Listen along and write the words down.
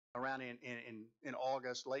around in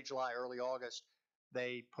August, late July, early August,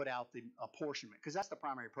 they put out the apportionment because that's the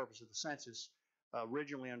primary purpose of the census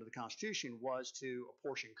originally under the Constitution was to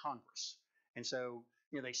apportion Congress. And so,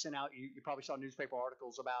 they sent out, you probably saw newspaper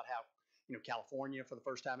articles about how, California for the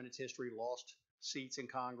first time in its history lost seats in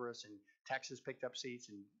Congress, and Texas picked up seats,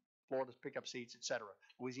 and Florida picked up seats, et cetera.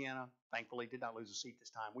 Louisiana, thankfully, did not lose a seat this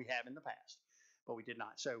time. We have in the past, but we did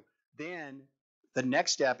not. So then the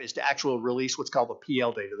next step is to actually release what's called the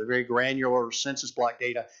PL data, the very granular census block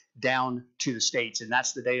data down to the states. And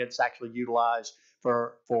that's the data that's actually utilized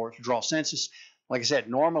to draw census. Like I said,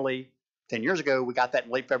 normally 10 years ago, we got that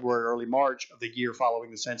in late February, early March of the year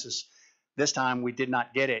following the census. This time we did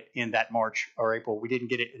not get it in that March or April. We didn't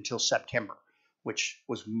get it until September, which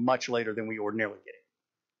was much later than we ordinarily get it.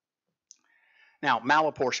 Now,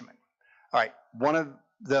 malapportionment. All right, one of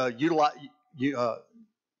the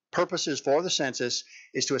purposes for the census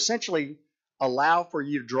is to essentially allow for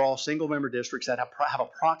you to draw single member districts that have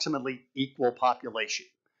approximately equal population.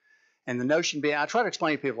 And the notion being, I try to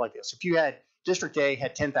explain to people like this. If you had District A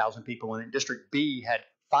had 10,000 people in it, District B had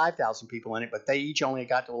 5,000 people in it, but they each only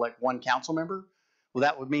got to elect one council member, well,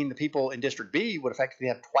 that would mean the people in District B would effectively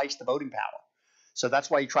have twice the voting power. So that's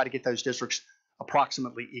why you try to get those districts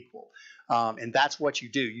approximately equal. And that's what you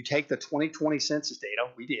do. You take the 2020 census data,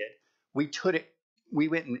 we did, we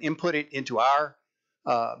went and input it into our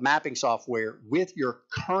mapping software with your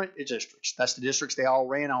current districts. That's the districts they all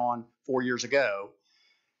ran on 4 years ago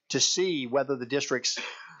to see whether the districts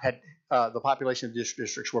had the population of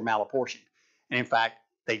districts were malapportioned. And in fact,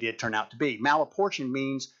 they did turn out to be. Malapportioned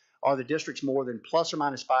means are the districts more than plus or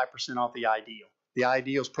minus 5% off the ideal? The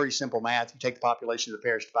ideal is pretty simple math. You take the population of the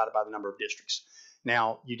parish divided by the number of districts.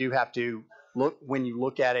 Now, you do have to look, when you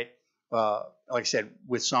look at it, like I said,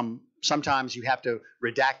 with sometimes you have to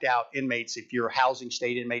redact out inmates if you're housing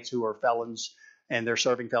state inmates who are felons and they're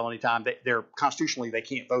serving felony time. They're constitutionally, they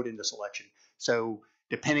can't vote in this election. So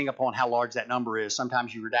depending upon how large that number is,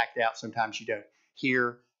 sometimes you redact out, sometimes you don't.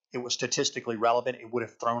 Here, it was statistically relevant. It would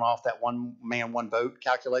have thrown off that one man, one vote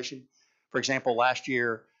calculation. For example, last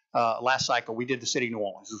cycle, we did the city of New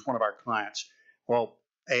Orleans. It was one of our clients. Well,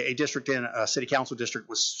 a district in a city council district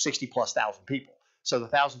was 60 plus thousand people. So the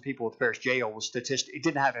 1,000 people at the parish jail was it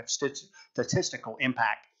didn't have a statistical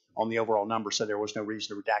impact on the overall number, so there was no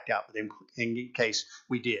reason to redact out. But in case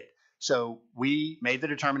we did, so we made the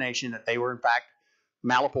determination that they were in fact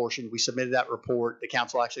malapportioned. We submitted that report. The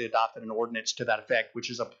council actually adopted an ordinance to that effect, which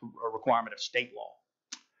is a requirement of state law.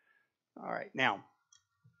 All right, now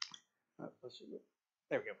let's see.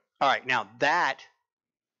 There we go. All right, now that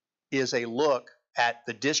is a look at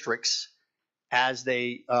the districts as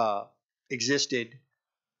they existed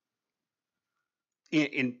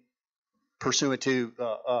in pursuant to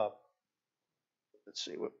let's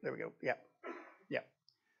see, there we go. Yeah.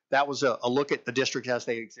 That was a look at the districts as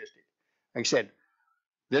they existed. Like I said,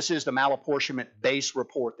 this is the malapportionment base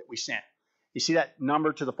report that we sent. You see that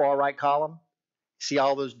number to the far right column? See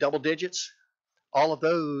all those double digits? All of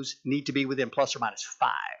those need to be within plus or minus 5.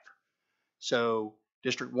 So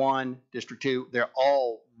District 1, District 2, they're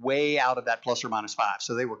all way out of that plus or minus 5.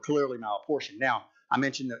 So they were clearly malapportioned. Now, I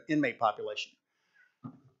mentioned the inmate population.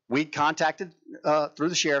 We contacted through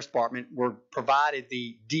the sheriff's department, were provided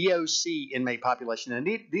the DOC inmate population. And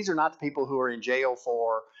these are not the people who are in jail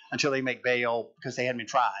until they make bail because they hadn't been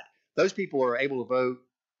tried. Those people are able to vote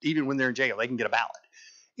even when they're in jail. They can get a ballot.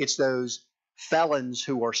 It's those felons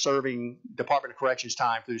who are serving Department of Corrections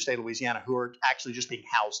time through the state of Louisiana who are actually just being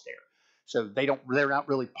housed there. So they're not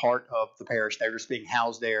really part of the parish. They're just being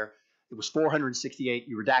housed there. It was 468.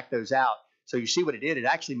 You redact those out. So you see what it did. It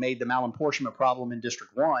actually made the malapportionment problem in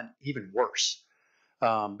District 1 even worse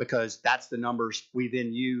because that's the numbers we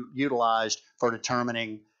then utilized for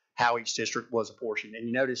determining how each district was apportioned. And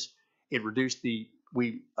you notice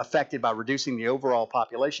we affected by reducing the overall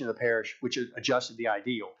population of the parish, which adjusted the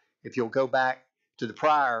ideal. If you'll go back to the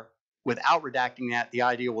prior, without redacting that, the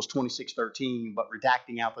ideal was 2613, but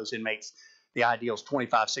redacting out those inmates, the ideal is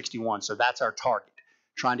 2561. So that's our target,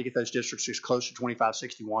 trying to get those districts as close to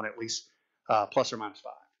 2561, at least plus or minus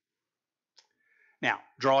 5. Now,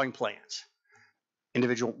 drawing plans.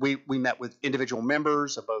 We met with individual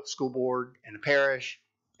members of both school board and the parish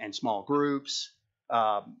and small groups.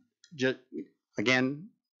 Just, again,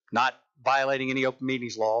 not violating any open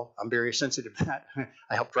meetings law. I'm very sensitive to that.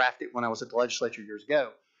 I helped draft it when I was at the legislature years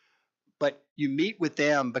ago. But you meet with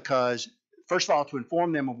them because, first of all, to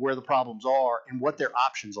inform them of where the problems are and what their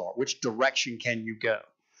options are, which direction can you go.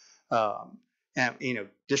 And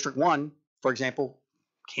District 1, for example,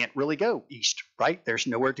 can't really go east, right? There's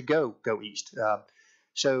nowhere to go east.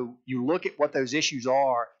 So you look at what those issues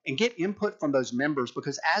are and get input from those members,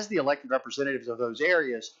 because as the elected representatives of those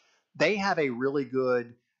areas, they have a really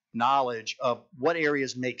good knowledge of what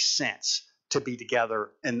areas make sense to be together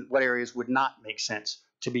and what areas would not make sense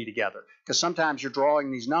to be together. Because sometimes you're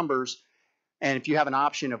drawing these numbers, and if you have an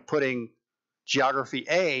option of putting geography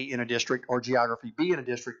A in a district or geography B in a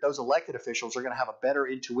district, those elected officials are going to have a better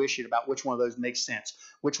intuition about which one of those makes sense,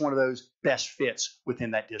 which one of those best fits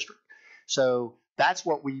within that district. So that's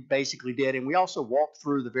what we basically did. And we also walked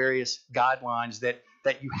through the various guidelines that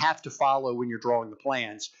you have to follow when you're drawing the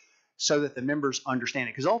plans so that the members understand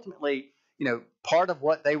it. Because ultimately, part of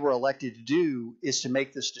what they were elected to do is to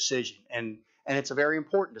make this decision. And it's a very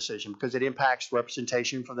important decision because it impacts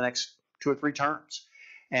representation for the next 2 or 3 terms.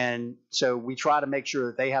 And so we try to make sure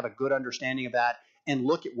that they have a good understanding of that and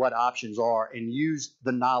look at what options are and use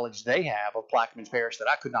the knowledge they have of Plaquemines Parish that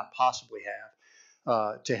I could not possibly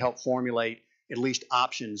have to help formulate at least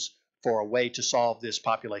options for a way to solve this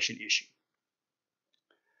population issue.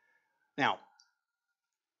 Now,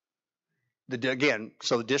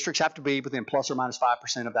 so the districts have to be within plus or minus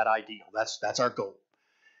 5% of that ideal. That's our goal.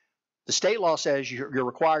 The state law says you're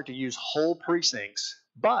required to use whole precincts,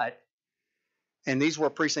 and these were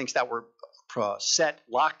precincts that were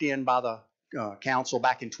locked in by the council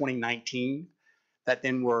back in 2019 that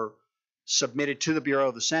then were submitted to the Bureau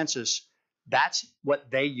of the Census. That's what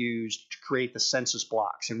they used to create the census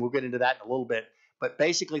blocks. And we'll get into that in a little bit. But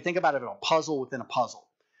basically, think about it as a puzzle within a puzzle.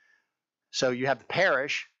 So you have the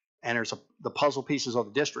parish, and there's the puzzle pieces are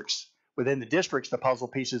the districts. Within the districts, the puzzle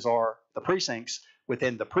pieces are the precincts.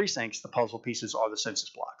 Within the precincts, the puzzle pieces are the census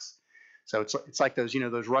blocks. So it's like those,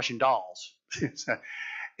 those Russian dolls.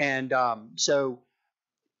 And so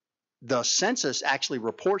the census actually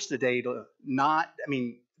reports the data,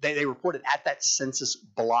 they report it at that census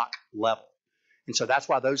block level. And so that's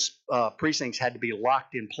why those precincts had to be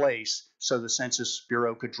locked in place so the Census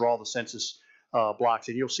Bureau could draw the census blocks.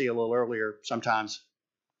 And you'll see a little earlier sometimes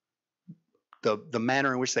the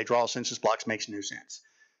manner in which they draw census blocks makes no sense.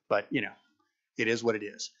 But, it is what it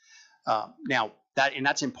is. Now,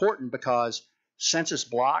 that's important because census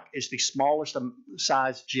block is the smallest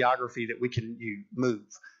size geography that we can move.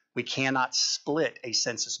 We cannot split a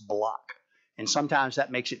census block. And sometimes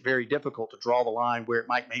that makes it very difficult to draw the line where it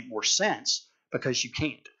might make more sense because you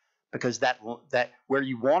can't. Because that where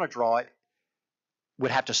you want to draw it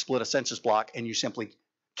would have to split a census block, and you simply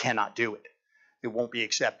cannot do it. It won't be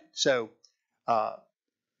accepted. So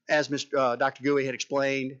as Dr. Gouy had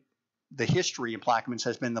explained, the history in Plaquemines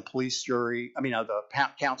has been the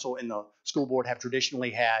council and the school board have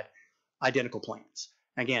traditionally had identical plans.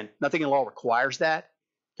 Again, nothing in law requires that.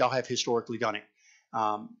 Y'all have historically done it.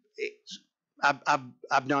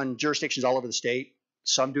 I've done jurisdictions all over the state.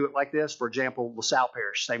 Some do it like this. For example, LaSalle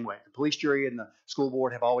Parish, same way. The police jury and the school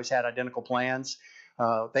board have always had identical plans.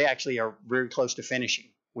 They actually are very close to finishing.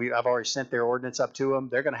 I've already sent their ordinance up to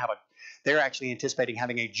them. They're actually anticipating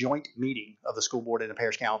having a joint meeting of the school board and the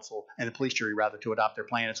parish council and the police jury to adopt their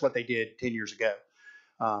plan. It's what they did 10 years ago.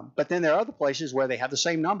 But then there are other places where they have the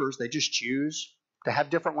same numbers. They just choose to have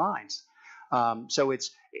different lines. So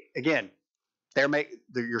it's, again,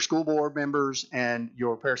 your school board members and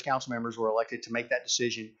your parish council members were elected to make that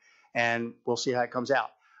decision, and we'll see how it comes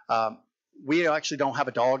out. We actually don't have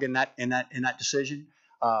a dog in that decision.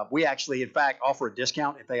 We actually, in fact, offer a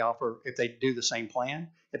discount if they do the same plan.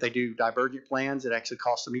 If they do divergent plans, it actually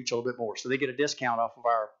costs them each a little bit more. So they get a discount off of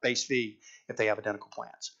our base fee if they have identical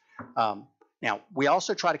plans. Now, we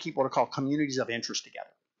also try to keep what are called communities of interest together.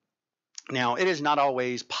 Now, it is not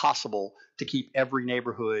always possible to keep every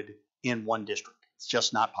neighborhood in one district. It's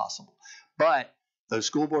just not possible. But those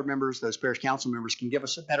school board members, those parish council members can give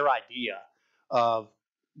us a better idea of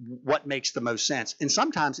what makes the most sense. And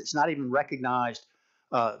sometimes it's not even recognized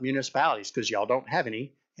municipalities, because y'all don't have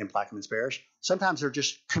any in Plaquemines Parish. Sometimes they're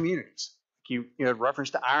just communities. You had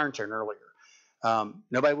reference to Ironton earlier.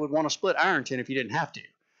 Nobody would want to split Ironton if you didn't have to.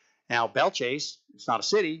 Now, Belle Chasse, it's not a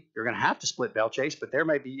city. You're going to have to split Belle Chasse, but there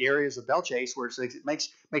may be areas of Belle Chasse where it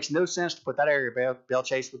makes no sense to put that area of Belle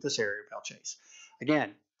Chasse with this area of Belle Chasse.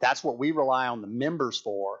 Again, that's what we rely on the members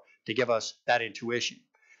for to give us that intuition.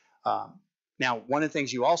 Now, one of the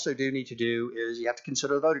things you also do need to do is you have to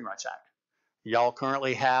consider the Voting Rights Act. Y'all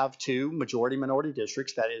currently have 2 majority-minority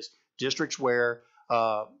districts. That is, districts where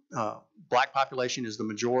black population is the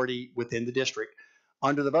majority within the district.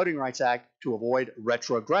 Under the Voting Rights Act, to avoid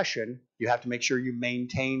retrogression, you have to make sure you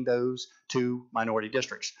maintain those 2 minority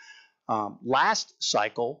districts. Last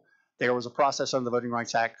cycle, there was a process under the Voting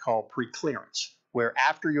Rights Act called pre-clearance, where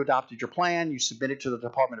after you adopted your plan, you submit it to the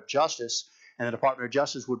Department of Justice, and the Department of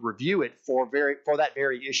Justice would review it for that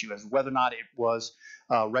very issue, as whether or not it was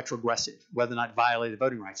retrogressive, whether or not it violated the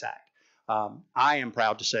Voting Rights Act. I am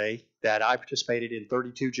proud to say that I participated in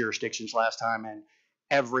 32 jurisdictions last time, and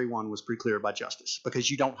everyone was pre-cleared by justice, because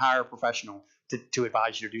you don't hire a professional to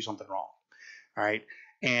advise you to do something wrong. All right,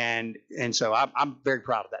 and so I'm very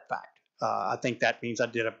proud of that fact. I think that means I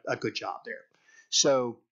did a good job there.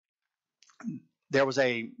 So there was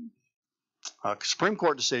a Supreme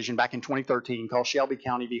Court decision back in 2013 called Shelby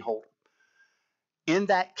County v. Holder. In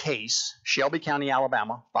that case, Shelby County,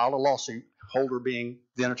 Alabama, filed a lawsuit, Holder being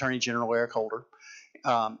then Attorney General Eric Holder,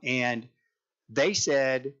 and they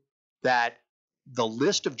said that the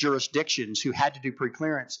list of jurisdictions who had to do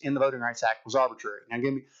preclearance in the Voting Rights Act was arbitrary. Now,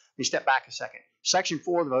 let me step back a second. Section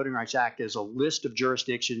 4 of the Voting Rights Act is a list of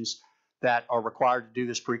jurisdictions that are required to do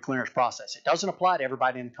this preclearance process. It doesn't apply to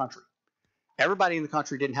everybody in the country. Everybody in the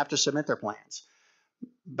country didn't have to submit their plans.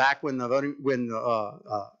 Back when the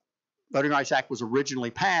Voting Rights Act was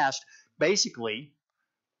originally passed, basically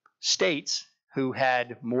states who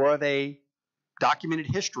had more of a documented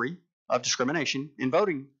history of discrimination in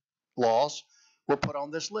voting laws were put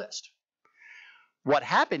on this list. What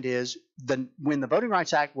happened is when the Voting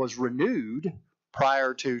Rights Act was renewed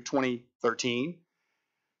prior to 2013,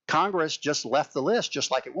 Congress just left the list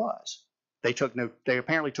just like it was. They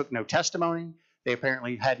apparently took no testimony. They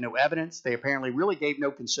apparently had no evidence. They apparently really gave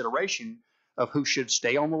no consideration of who should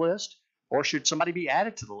stay on the list or should somebody be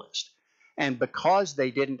added to the list. And because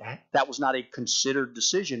that was not a considered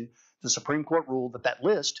decision, the Supreme Court ruled that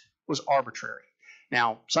list was arbitrary.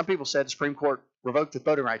 Now, some people said the Supreme Court revoked the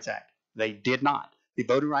Voting Rights Act. They did not. The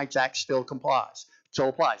Voting Rights Act still applies.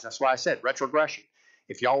 That's why I said retrogression.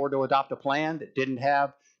 If y'all were to adopt a plan that didn't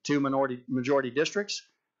have 2 majority districts,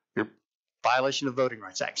 you're violation of the Voting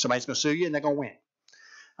Rights Act. Somebody's going to sue you, and they're going to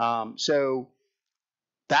win. So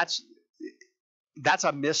that's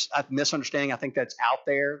a misunderstanding. I think that's out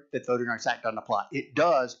there, that the Voting Rights Act doesn't apply. It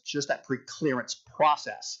does. Just that preclearance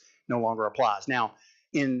process no longer applies. Now,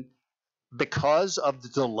 because of the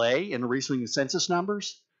delay in releasing the census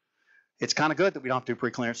numbers, it's kind of good that we don't have to do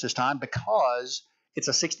preclearance this time, because it's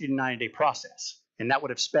a 60 to 90 day process, and that would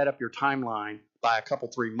have sped up your timeline by a couple,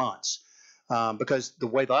 3 months. Because the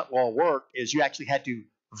way that law worked is you actually had to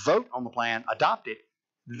vote on the plan, adopt it,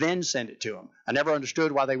 then send it to them. I never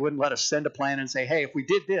understood why they wouldn't let us send a plan and say, hey, if we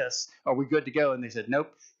did this, are we good to go? And they said,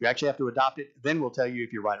 nope, you actually have to adopt it. Then we'll tell you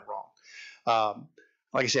if you're right or wrong.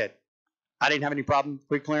 Like I said, I didn't have any problem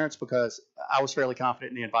with clearance because I was fairly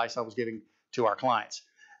confident in the advice I was giving to our clients.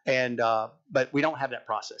 But we don't have that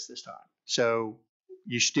process this time. So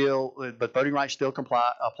but voting rights still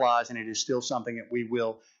applies, and it is still something that we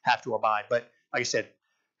will have to abide. But like I said,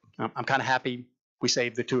 I'm kind of happy we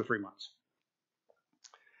saved the 2 or 3 months.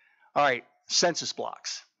 All right, census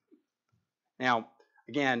blocks. Now,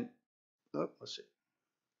 again, let's see.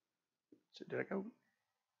 So did I go?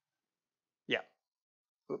 Yeah.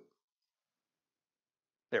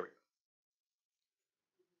 There we go.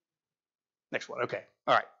 Next one. Okay.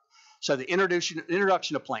 All right. So the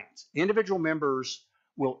introduction of plans. Individual members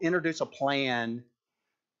will introduce a plan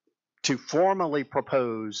to formally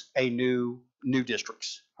propose a new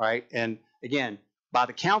districts. All right. And again, by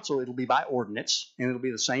the council, it'll be by ordinance, and it'll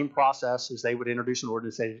be the same process as they would introduce an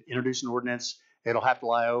ordinance. They introduce an ordinance. It'll have to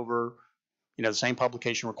lie over, the same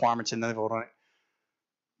publication requirements, and then they vote on it.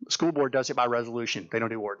 The school board does it by resolution. They don't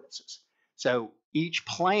do ordinances. So each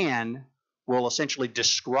plan will essentially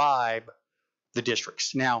describe the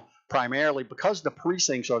districts. Now, primarily because the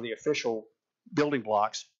precincts are the official building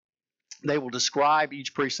blocks, they will describe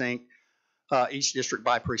each precinct, each district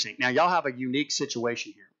by precinct. Now, y'all have a unique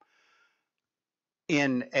situation here.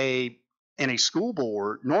 In a school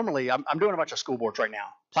board, normally, I'm doing a bunch of school boards right now.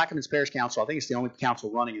 Plaquemines Parish Council, I think it's the only council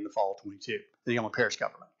running in the fall of 22, the only parish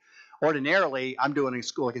government. Ordinarily, I'm doing a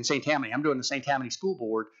school, like in St. Tammany, I'm doing the St. Tammany School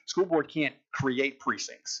Board. School board can't create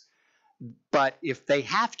precincts. But if they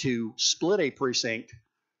have to split a precinct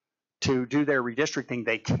to do their redistricting,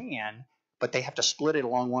 they can, but they have to split it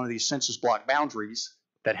along one of these census block boundaries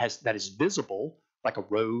that is visible, like a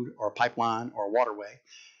road or a pipeline or a waterway.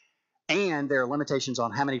 And there are limitations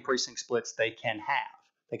on how many precinct splits they can have.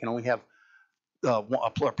 They can only have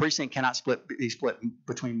a precinct cannot be split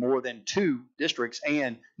between more than 2 districts,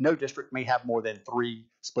 and no district may have more than 3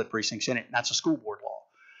 split precincts in it. And that's a school board law.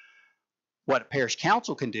 What a parish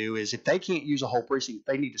council can do is, if they can't use a whole precinct,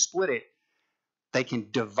 they need to split it. They can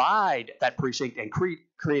divide that precinct and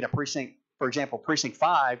create a precinct. For example, precinct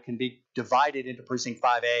 5 can be divided into precinct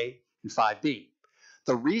 5A and 5B.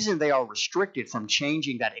 The reason they are restricted from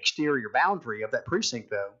changing that exterior boundary of that precinct,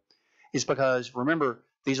 though, is because, remember,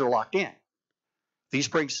 these are locked in. These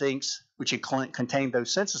precincts, which contain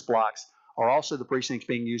those census blocks, are also the precincts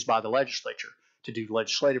being used by the legislature to do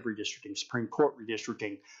legislative redistricting, Supreme Court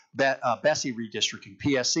redistricting, Bessie redistricting,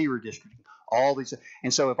 PSC redistricting, all these.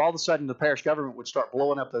 And so if all of a sudden the parish government would start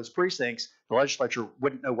blowing up those precincts, the legislature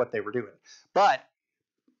wouldn't know what they were doing. But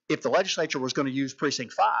if the legislature was going to use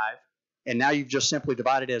precinct 5, and now you've just simply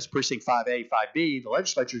divided it as precinct 5A, 5B, the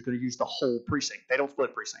legislature is going to use the whole precinct. They don't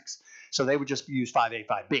split precincts. So they would just use 5A,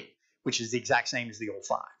 5B, which is the exact same as the old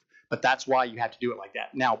 5. But that's why you have to do it like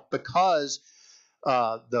that. Now, because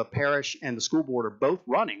the parish and the school board are both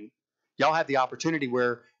running, y'all have the opportunity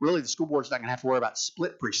where really the school board is not going to have to worry about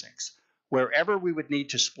split precincts. Wherever we would need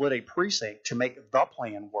to split a precinct to make the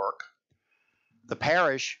plan work, the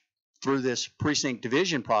parish, through this precinct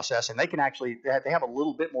division process, and they can actually, they have a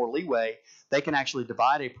little bit more leeway, they can actually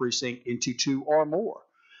divide a precinct into 2 or more.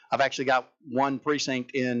 I've actually got one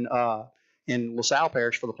precinct in LaSalle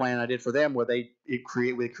Parish for the plan I did for them where we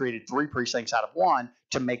created 3 precincts out of 1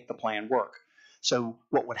 to make the plan work. So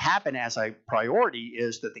what would happen as a priority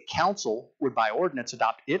is that the council would by ordinance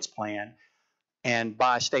adopt its plan, and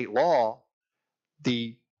by state law,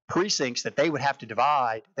 the precincts that they would have to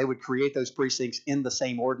divide, they would create those precincts in the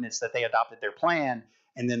same ordinance that they adopted their plan,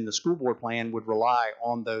 and then the school board plan would rely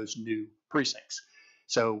on those new precincts.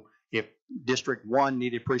 So if District 1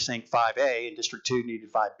 needed precinct 5A and District 2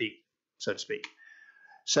 needed 5B, so to speak.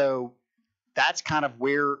 So that's kind of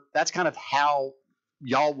how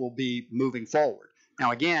y'all will be moving forward.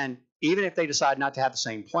 Now again, even if they decide not to have the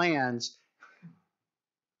same plans,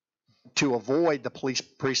 to avoid the police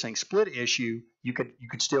precinct split issue, you could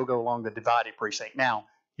still go along the divided precinct. Now,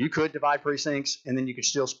 you could divide precincts and then you could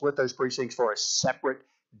still split those precincts for a separate,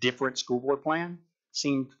 different school board plan.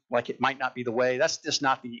 Seemed like it might not be the way. That's just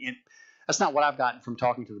not that's not what I've gotten from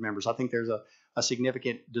talking to the members. I think there's a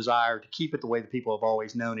significant desire to keep it the way the people have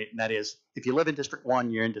always known it, and that is, if you live in District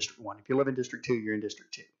 1, you're in District 1. If you live in District 2, you're in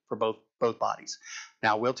District 2 for both bodies.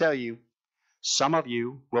 Now, we'll tell you, some of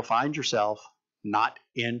you will find yourself not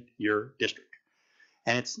in your district,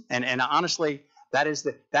 and honestly, that is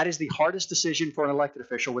the hardest decision for an elected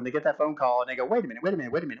official when they get that phone call and they go, wait a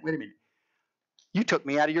minute, you took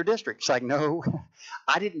me out of your district. It's like, no,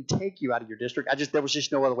 I didn't take you out of your district. There was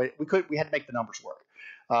just no other way. We had to make the numbers work.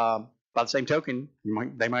 By the same token,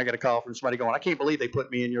 they might get a call from somebody going, I can't believe they put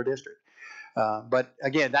me in your district. But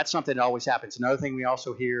again, that's something that always happens. Another thing we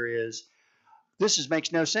also hear is,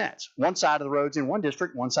 makes no sense. One side of the road's in one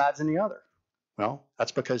district, one side's in the other. Well,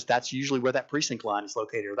 that's because that's usually where that precinct line is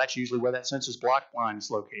located, or that's usually where that census block line is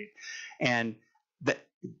located. And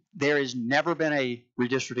there has never been a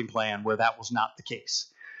redistricting plan where that was not the case.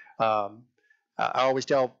 I always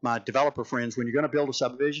tell my developer friends, when you're going to build a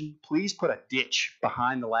subdivision, please put a ditch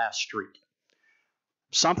behind the last street.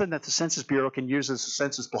 Something that the Census Bureau can use as a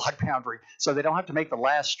census block boundary, so they don't have to make the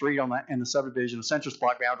last street in the subdivision a census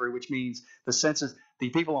block boundary, which means the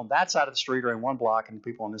people on that side of the street are in one block and the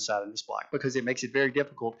people on this side in this block, because it makes it very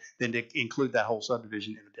difficult then to include that whole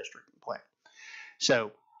subdivision in the district plan.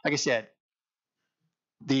 So, like I said,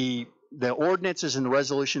 the ordinances and the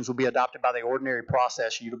resolutions will be adopted by the ordinary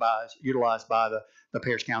process utilized by the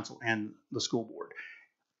parish council and the school board.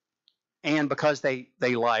 And because they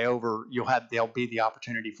lie over, there'll be the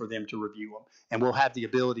opportunity for them to review them. And we'll have the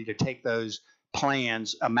ability to take those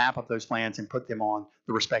plans, a map of those plans, and put them on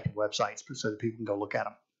the respective websites so that people can go look at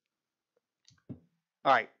them.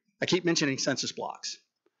 All right, I keep mentioning census blocks.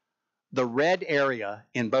 The red area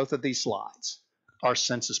in both of these slides are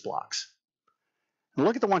census blocks. And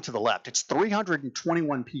look at the one to the left. It's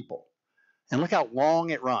 321 people. And look how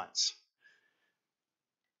long it runs.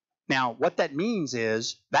 Now, what that means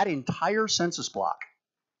is that entire census block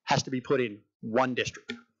has to be put in one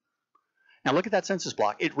district. Now, look at that census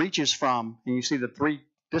block. It reaches from, and you see the 3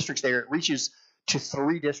 districts there, it reaches to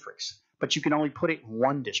 3 districts, but you can only put it in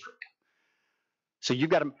one district. So you've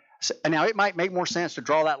got to, now it might make more sense to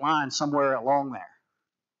draw that line somewhere along there,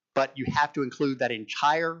 but you have to include that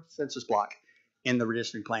entire census block in the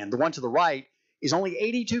redistricting plan. The one to the right is only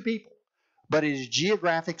 82 people, but it is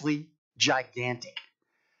geographically gigantic.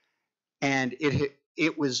 And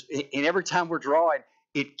and every time we're drawing,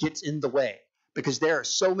 it gets in the way, because there are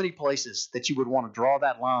so many places that you would want to draw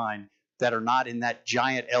that line that are not in that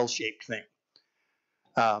giant L-shaped thing.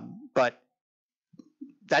 But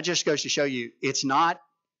that just goes to show you, it's not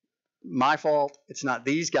my fault. It's not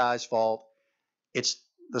these guys' fault. It's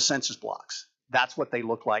the census blocks. That's what they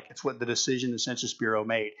look like. It's what the decision the Census Bureau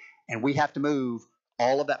made. And we have to move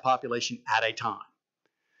all of that population at a time.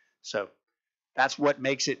 So that's what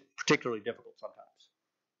makes it particularly difficult sometimes.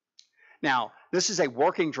 Now, this is a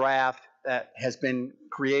working draft that has been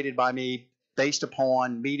created by me based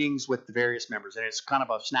upon meetings with the various members, and it's kind of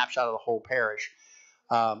a snapshot of the whole parish.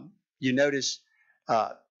 You notice,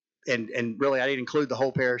 and really I didn't include the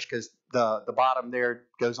whole parish because the bottom there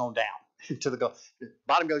goes on down to the Gulf.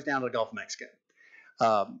 Bottom goes down to the Gulf of Mexico.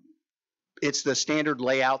 It's the standard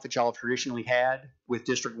layout that y'all have traditionally had, with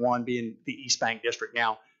District 1 being the East Bank district.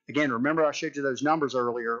 Now, again, remember I showed you those numbers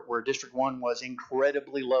earlier where District 1 was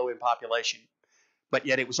incredibly low in population, but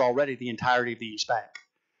yet it was already the entirety of the East Bank.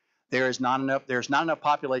 There's not enough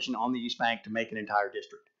population on the East Bank to make an entire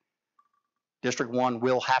district. District 1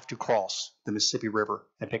 will have to cross the Mississippi River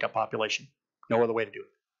and pick up population. No other way to do it.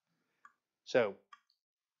 So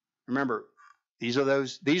remember, these are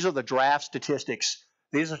the draft statistics.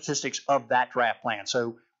 These are statistics of that draft plan.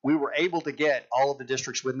 So we were able to get all of the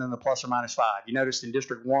districts within the plus or minus 5. You noticed in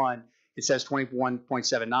District 1, it says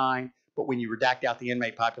 21.79, but when you redact out the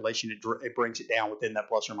inmate population, it brings it down within that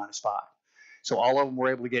plus or minus 5. So all of them were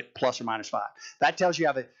able to get plus or minus 5. That tells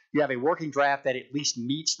you you have a working draft that at least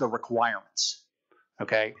meets the requirements.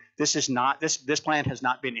 Okay, this plan has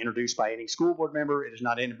not been introduced by any school board member. It has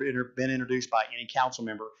not been introduced by any council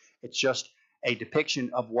member. It's just a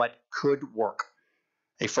depiction of what could work,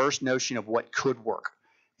 a first notion of what could work.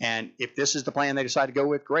 And if this is the plan they decide to go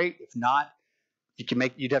with, great. If not,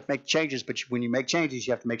 you'd have to make changes. But when you make changes,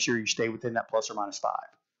 you have to make sure you stay within that plus or minus 5.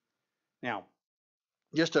 Now,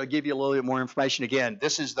 just to give you a little bit more information, again,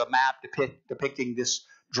 this is the map depicting this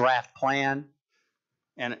draft plan.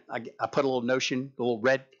 And I put a little notion, the little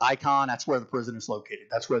red icon, that's where the prison is located.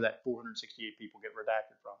 That's where that 468 people get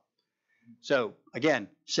redacted from. So, again,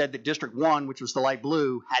 said that District 1, which was the light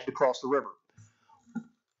blue, had to cross the river.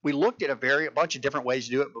 We looked at a bunch of different ways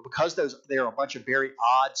to do it, but because there are a bunch of very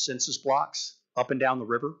odd census blocks up and down the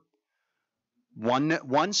river,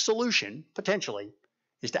 one solution, potentially,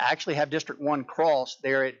 is to actually have District 1 cross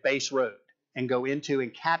there at Base Road and go into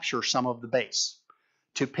and capture some of the base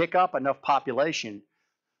to pick up enough population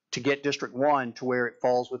to get District 1 to where it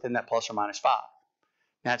falls within that plus or minus 5.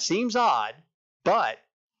 Now, it seems odd, but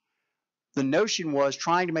the notion was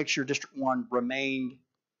trying to make sure District 1 remained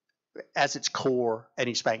as its core an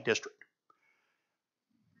East Bank district.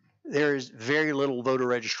 There is very little voter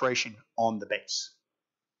registration on the base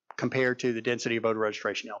compared to the density of voter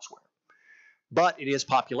registration elsewhere. But it is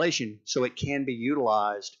population, so it can be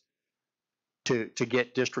utilized to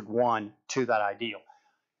get District 1 to that ideal.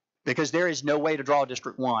 Because there is no way to draw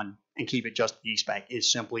District 1 and keep it just the East Bank. It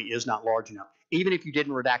simply is not large enough. Even if you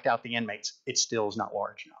didn't redact out the inmates, it still is not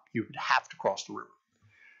large enough. You would have to cross the river.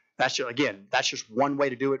 That's just one way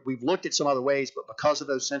to do it. We've looked at some other ways, but because of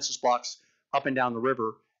those census blocks up and down the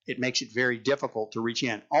river, it makes it very difficult to reach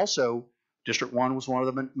in. Also, District 1 was one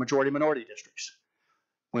of the majority minority districts.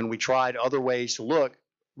 When we tried other ways to look,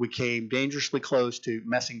 we came dangerously close to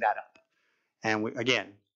messing that up. And again,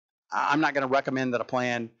 I'm not going to recommend that a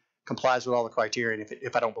plan complies with all the criteria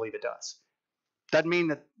if I don't believe it does. Doesn't mean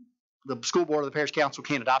that the school board or the parish council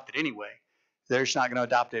can't adopt it anyway. They're just not going to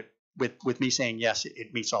adopt it with me saying, yes,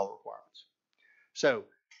 it meets all the requirements. So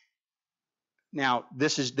now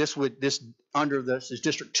this is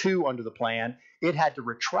District 2 under the plan. It had to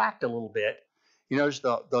retract a little bit. You notice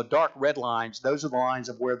the dark red lines, those are the lines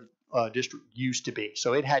of where the district used to be.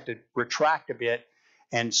 So it had to retract a bit,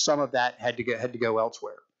 and some of that had to go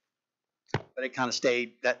elsewhere. But it kind of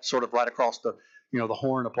stayed that sort of right across the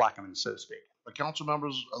horn of Plaquemine, so to speak. Are council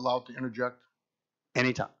members allowed to interject?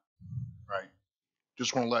 Anytime. Right.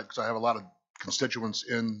 Just want to because I have a lot of constituents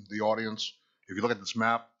in the audience. If you look at this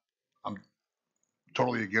map, I'm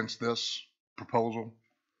totally against this proposal.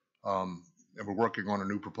 And we're working on a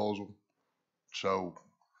new proposal. So,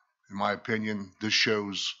 in my opinion, this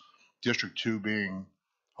shows District 2 being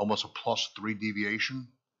almost a +3 deviation.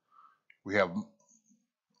 We have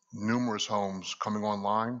numerous homes coming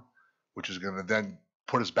online, which is going to then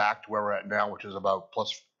put us back to where we're at now, which is about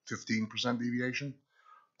 +15% deviation.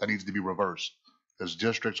 That needs to be reversed. There's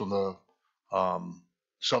districts on the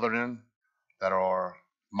southern end that are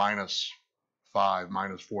 -5,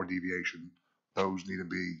 -4 deviation. Those need to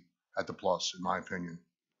be at the plus, in my opinion,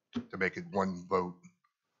 to make it one vote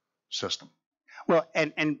system. Well,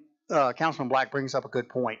 and Councilman Black brings up a good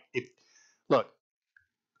point. Look,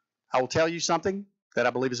 I will tell you something that I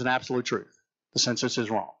believe is an absolute truth. The census is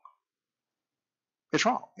wrong. It's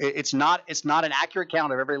wrong. It's not an accurate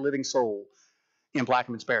count of every living soul in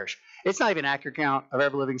Plaquemines Parish. It's not even an accurate count of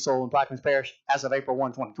every living soul in Plaquemines Parish as of April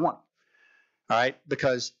 1, 2020. All right,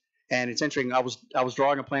 and it's interesting. I was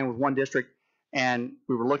drawing a plan with one district, and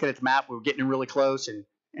we were looking at the map. We were getting in really close, and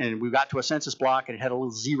we got to a census block, and it had a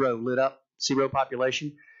little zero lit up, zero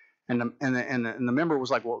population, and the member was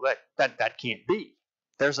like, "Well, that can't be.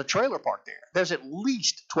 there's a trailer park there. There's at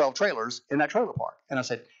least 12 trailers in that trailer park. And I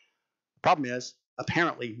said, the problem is,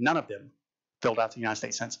 apparently none of them filled out the United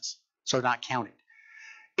States Census, so not counted.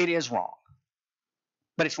 It is wrong,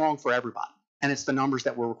 but it's wrong for everybody. And it's the numbers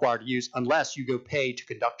that we're required to use unless you go pay to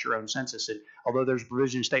conduct your own census. And although there's a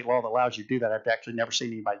provision in state law that allows you to do that, I've actually never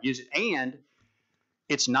seen anybody use it. And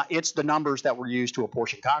it's the numbers that were used to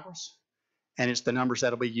apportion Congress, and it's the numbers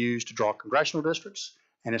that'll be used to draw congressional districts,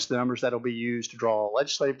 and it's the numbers that'll be used to draw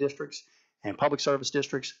legislative districts and public service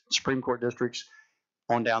districts, Supreme Court districts,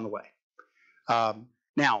 on down the way.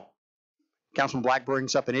 Now, Councilman Black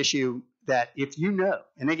brings up an issue that if you know,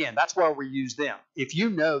 and again, that's why we use them. If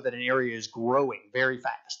you know that an area is growing very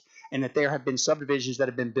fast and that there have been subdivisions that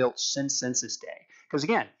have been built since Census Day, because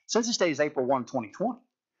again, Census Day is April 1, 2020.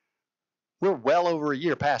 We're well over a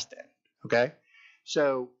year past that, okay?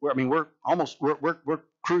 So, we're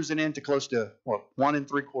cruising into close to, 1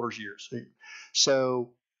 3/4 years.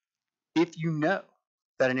 So if you know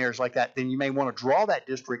that an area is like that, then you may want to draw that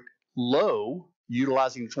district low,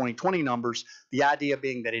 utilizing the 2020 numbers, the idea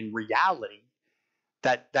being that in reality,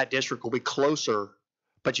 that district will be closer,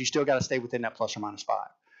 but you still got to stay within that plus or minus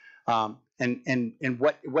 5. And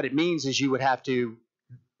what it means is you would have to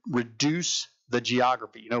reduce the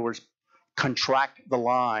geography. In other words, contract the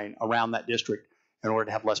line around that district in order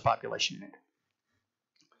to have less population in it.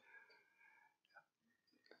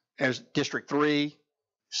 There's District 3,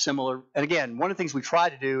 similar. And again, one of the things we try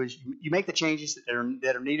to do is you make the changes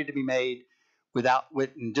that are needed to be made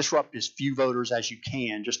and disrupt as few voters as you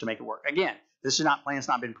can just to make it work. Again, this is not plan's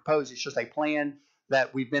not been proposed. It's just a plan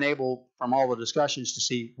that we've been able, from all the discussions, to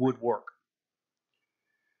see would work.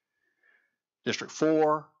 District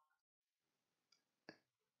 4.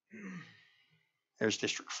 There's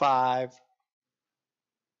District 5.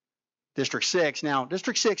 District 6. Now,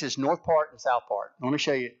 District 6 is north part and south part. Let me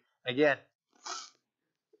show you. Again,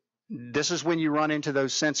 this is when you run into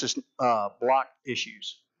those census block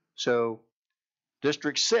issues. So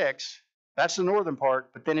District 6, that's the northern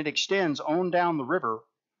part, but then it extends on down the river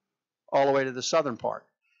all the way to the southern part.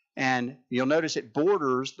 And you'll notice it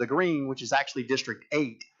borders the green, which is actually District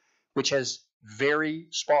 8, which has very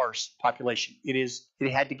sparse population.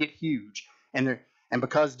 It had to get huge. And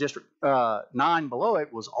because District 9 below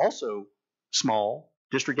it was also small,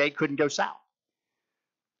 District 8 couldn't go south.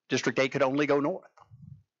 District 8 could only go north.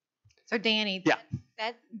 So Danny,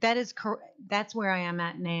 yeah, that is correct. That's where I am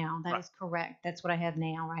at now. That right. is correct. That's what I have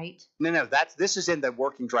now, right? No, this is in the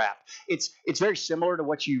working draft. It's very similar to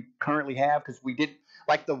what you currently have because we did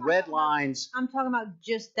like the red lines. I'm talking about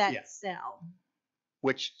just that cell.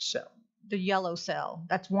 Which cell? The yellow cell.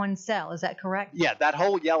 That's one cell. Is that correct? Yeah, that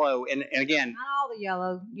whole yellow and again. Not all the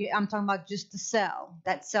yellow. I'm talking about just the cell.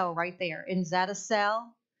 That cell right there. Is that a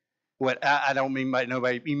cell? What I don't mean by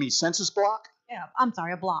nobody. You mean census block? Yeah, I'm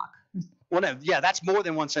sorry, a block. Well, no, yeah, that's more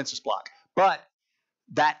than one census block. But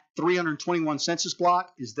that 321 census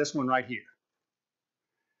block is this one right here.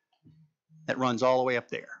 That runs all the way up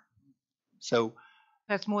there. So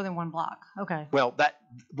that's more than one block. Okay. Well,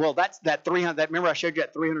 that's that 300. That remember I showed you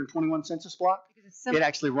that 321 census block. It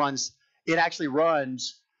actually runs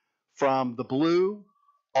from the blue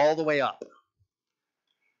all the way up.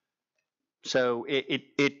 So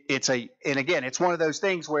and again, it's one of those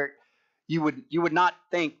things where you would not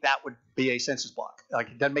think that would be a census block. Like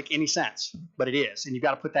it doesn't make any sense, but it is, and you've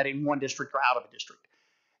got to put that in one district or out of a district.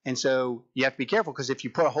 And so you have to be careful because if you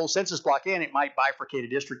put a whole census block in, it might bifurcate a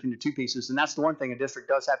district into two pieces. And that's the one thing, a district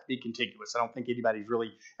does have to be contiguous. I don't think anybody's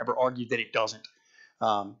really ever argued that it doesn't.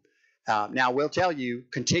 Now, we'll tell you,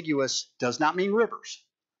 contiguous does not mean rivers.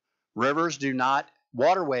 Waterways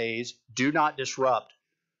do not disrupt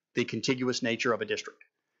the contiguous nature of a district.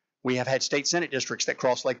 We have had state senate districts that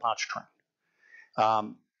cross Lake Pontchartrain.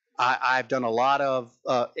 I've done a lot of,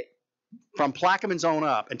 from Plaquemines on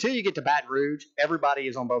up, until you get to Baton Rouge, everybody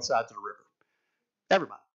is on both sides of the river.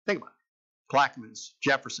 Everybody. Think about it. Plaquemines,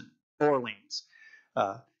 Jefferson, Orleans,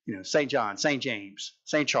 St. John, St. James,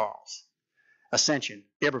 St. Charles, Ascension,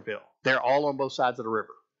 Iberville. They're all on both sides of the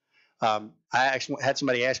river. I actually had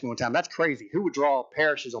somebody ask me one time, that's crazy. Who would draw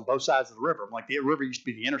parishes on both sides of the river? I'm like, the river used to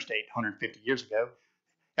be the interstate 150 years ago.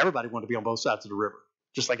 Everybody wanted to be on both sides of the river,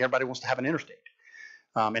 just like everybody wants to have an interstate.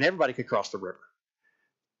 And everybody could cross the river.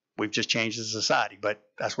 We've just changed as a society, but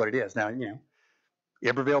that's what it is. Now,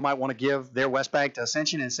 Iberville might want to give their West Bank to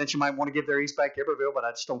Ascension, and Ascension might want to give their East Bank to Iberville, but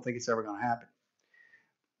I just don't think it's ever going to happen.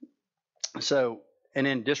 So, and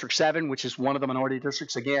then District 7, which is one of the minority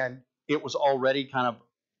districts, again, it was already kind of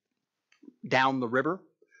down the river.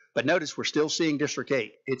 But notice we're still seeing District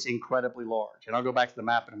 8. It's incredibly large. And I'll go back to the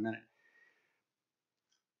map in a minute.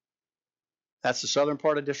 That's the southern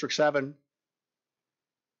part of District 7.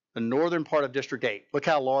 the northern part of District 8. Look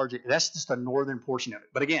how large it is. That's just the northern portion of it.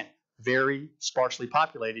 But again, very sparsely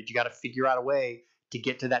populated. You got to figure out a way to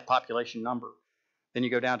get to that population number. Then you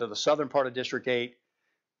go down to the southern part of District 8,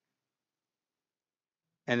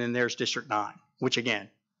 and then there's District 9, which again,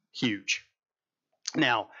 huge.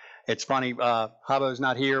 Now, it's funny, Habo's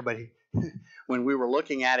not here, but when we were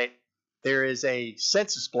looking at it, there is a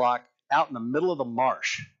census block out in the middle of the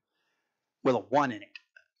marsh with a 1 in it.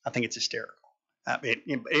 I think it's hysterical.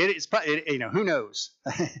 It's probably, who knows?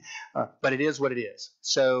 But it is what it is.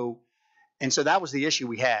 So that was the issue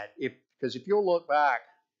we had. Because if you'll look back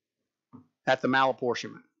at the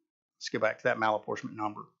malapportionment, let's go back to that malapportionment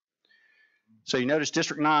number. So you notice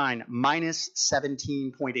District 9 minus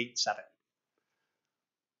 17.87.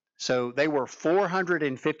 So they were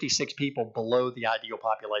 456 people below the ideal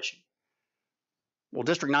population. Well,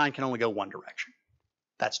 District 9 can only go one direction.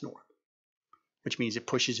 That's north, which means it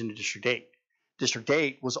pushes into District 8. District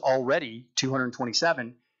 8 was already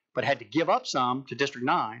 227, but had to give up some to District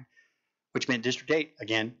 9, which meant District 8,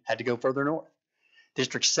 again, had to go further north.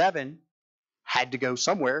 District 7 had to go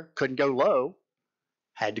somewhere, couldn't go low,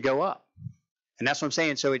 had to go up. And that's what I'm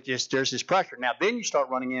saying. So there's this pressure. Now, then you start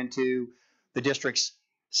running into the districts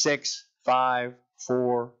 6, 5,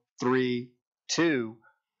 4, 3, 2,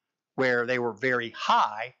 where they were very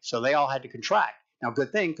high, so they all had to contract. Now,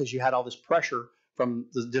 good thing, because you had all this pressure from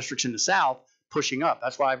the districts in the south pushing up.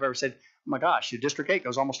 That's why I've ever said, oh my gosh, your District 8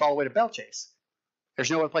 goes almost all the way to Belle Chasse. There's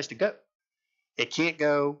no other place to go. It can't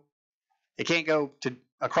go to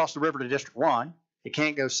across the river to District 1. It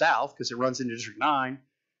can't go south because it runs into District 9,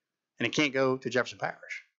 and it can't go to Jefferson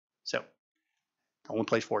Parish. So the only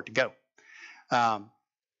place for it to go. And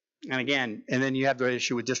then you have the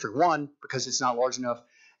issue with District 1 because it's not large enough.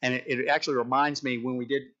 And it actually reminds me when we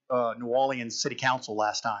did New Orleans City Council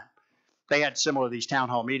last time. They had similar to these town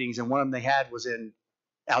hall meetings, and one of them they had was in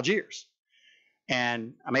Algiers.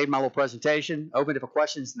 And I made my little presentation, opened it for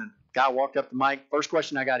questions, and the guy walked up the mic. First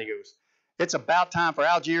question I got, he goes, "It's about time for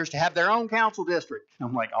Algiers to have their own council district." And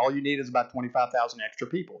I'm like, all you need is about 25,000 extra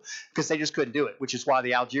people, because they just couldn't do it, which is why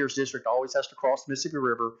the Algiers district always has to cross the Mississippi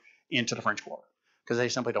River into the French Quarter, because they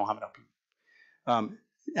simply don't have enough people.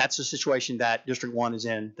 That's the situation that District 1 is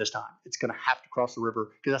in this time. It's going to have to cross the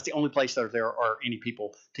river because that's the only place that there are any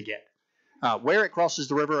people to get. Where it crosses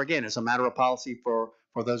the river, again, is a matter of policy for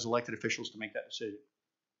those elected officials to make that decision.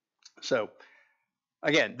 So,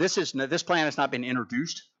 again, this plan has not been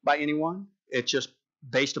introduced by anyone. It's just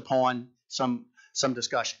based upon some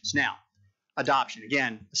discussions. Now, adoption.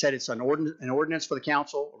 Again, I said it's an ordinance for the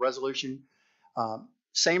council, a resolution,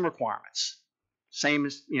 same requirements. Same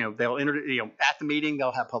as, they'll at the meeting,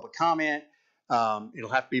 they'll have public comment. It'll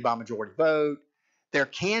have to be by majority vote. There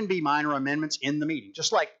can be minor amendments in the meeting,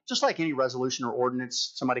 just like any resolution or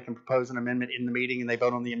ordinance. Somebody can propose an amendment in the meeting and they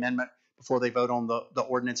vote on the amendment before they vote on the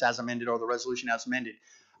ordinance as amended or the resolution as amended.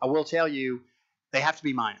 I will tell you, they have to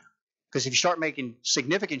be minor, because if you start making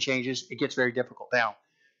significant changes, it gets very difficult. Now,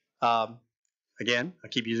 again, I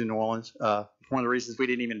keep using New Orleans. One of the reasons we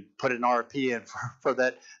didn't even put an RFP in for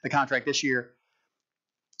the contract this year.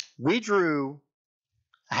 We drew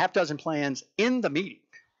a half dozen plans in the meeting.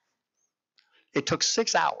 It took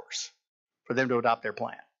 6 hours for them to adopt their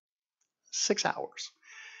plan. 6 hours.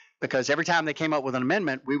 Because every time they came up with an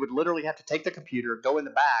amendment, we would literally have to take the computer, go in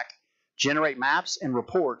the back, generate maps and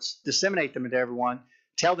reports, disseminate them to everyone,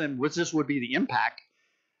 tell them what this would be the impact,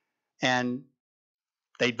 and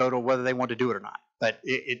they'd vote on whether they wanted to do it or not. But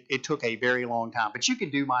it took a very long time. But you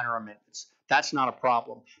can do minor amendments. That's not a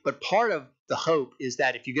problem. But part of the hope is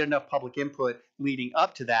that if you get enough public input leading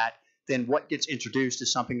up to that, then what gets introduced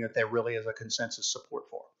is something that there really is a consensus support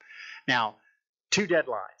for. Now, 2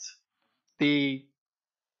 deadlines.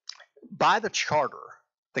 By the charter,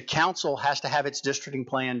 the council has to have its districting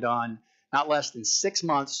plan done not less than 6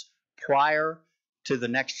 months prior to the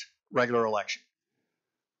next regular election.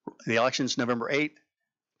 The election is November 8th.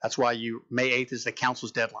 That's why May 8th is the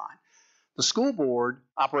council's deadline. The school board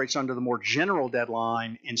operates under the more general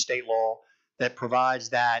deadline in state law that provides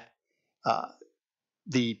that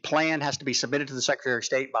the plan has to be submitted to the Secretary of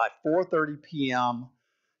State by 4:30 p.m.,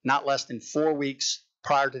 not less than 4 weeks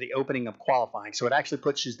prior to the opening of qualifying. So it actually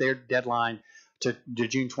pushes their deadline to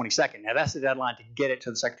June 22nd. Now, that's the deadline to get it to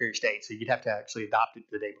the Secretary of State, so you'd have to actually adopt it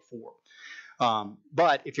the day before.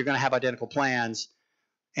 But if you're going to have identical plans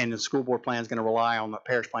and the school board plan is going to rely on the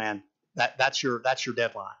parish plan, that's your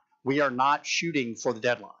deadline. We are not shooting for the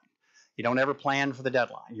deadline. You don't ever plan for the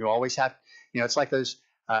deadline. You always have, it's like those.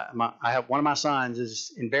 I have one of my sons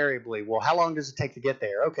is invariably, well, how long does it take to get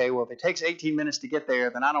there? Okay, well, if it takes 18 minutes to get there,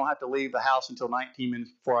 then I don't have to leave the house until 19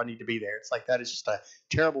 minutes before I need to be there. It's like that is just a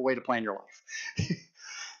terrible way to plan your life.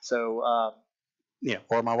 So,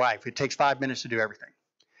 or my wife. It takes 5 minutes to do everything.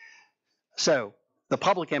 So the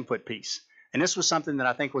public input piece. And this was something that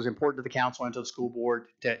I think was important to the council and to the school board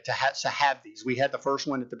to have these. We had the first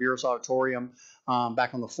one at the Bureau's Auditorium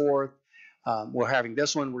back on the 4th. We're having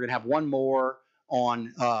this one. We're going to have one more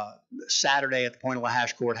on Saturday at the Point of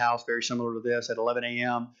Lahash Courthouse, very similar to this at 11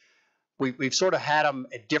 a.m. We've sort of had them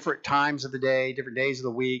at different times of the day, different days of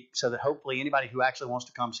the week, so that hopefully anybody who actually wants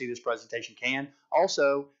to come see this presentation can.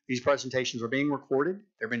 Also, these presentations are being recorded.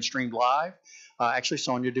 They're being streamed live. Actually,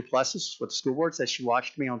 Sonia Duplessis with the school board says she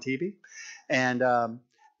watched me on TV, and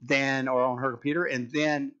then or on her computer, and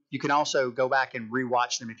then you can also go back and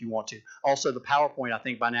rewatch them if you want to. Also, the PowerPoint I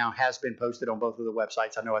think by now has been posted on both of the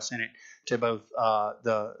websites. I know I sent it to both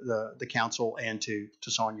the council and to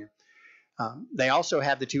Sonia. They also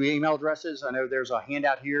have the 2 email addresses. I know there's a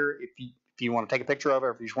handout here. If you want to take a picture of it, or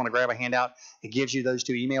if you just want to grab a handout, it gives you those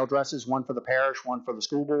 2 email addresses, one for the parish, one for the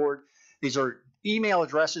school board. These are email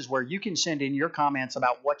addresses where you can send in your comments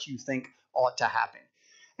about what you think ought to happen.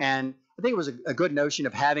 And I think it was a good notion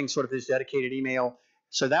of having sort of this dedicated email.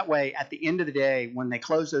 So that way, at the end of the day, when they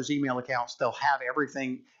close those email accounts, they'll have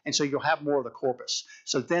everything. And so you'll have more of the corpus.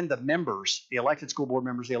 So then the members, the elected school board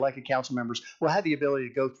members, the elected council members will have the ability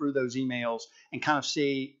to go through those emails and kind of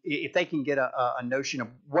see if they can get a notion of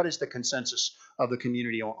what is the consensus of the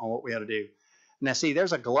community on what we ought to do. Now, see,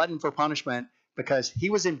 there's a glutton for punishment because he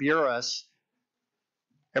was in Buras.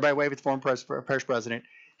 Everybody wave at the former parish president.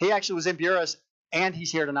 He actually was in Buras, and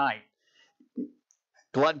he's here tonight.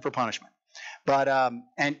 Glutton for punishment. But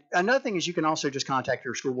and another thing is you can also just contact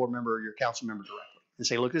your school board member or your council member directly and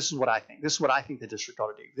say, look, this is what I think. This is what I think the district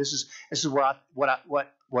ought to do. This is where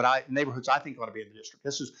what neighborhoods I think ought to be in the district.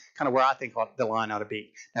 This is kind of where I think the line ought to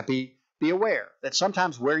be. Now be aware that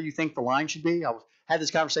sometimes where you think the line should be. I had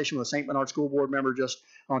this conversation with a St. Bernard school board member just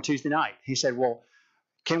on Tuesday night. He said, well,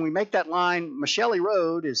 can we make that line Michelle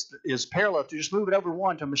Road is parallel to just move it over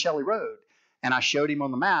one to Michelle Road? And I showed him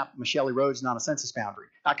on the map, Michelle Road is not a census boundary.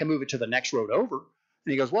 I can move it to the next road over.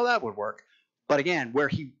 And he goes, well, that would work. But again, where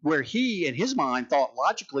he in his mind thought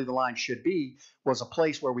logically the line should be was a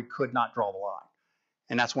place where we could not draw the line.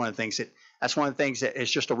 And that's one of the things that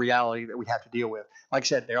is just a reality that we have to deal with. Like I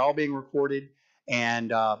said, they're all being recorded,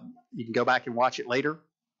 and you can go back and watch it later.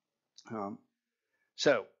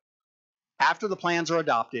 So after the plans are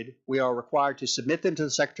adopted, we are required to submit them to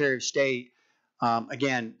the Secretary of State.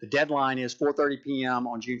 Again, the deadline is 4:30 p.m.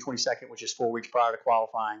 on June 22nd, which is 4 weeks prior to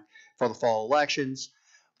qualifying for the fall elections.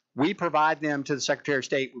 We provide them to the Secretary of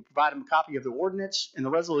State. We provide them a copy of the ordinance and the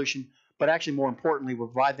resolution, but actually more importantly, we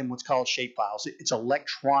provide them what's called shape files. It's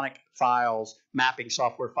electronic files, mapping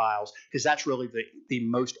software files, because that's really the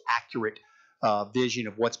most accurate vision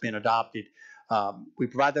of what's been adopted. We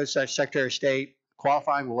provide those to the Secretary of State.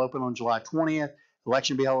 Qualifying will open on July 20th.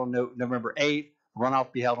 Election will be held on November 8th. Runoff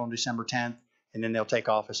will be held on December 10th. And then they'll take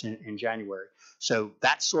office in January. So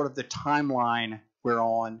that's sort of the timeline we're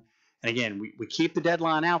on. And again, we keep the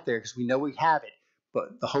deadline out there because we know we have it.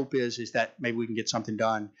 But the hope is that maybe we can get something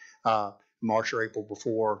done March or April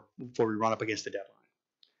before we run up against the deadline.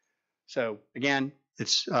 So again,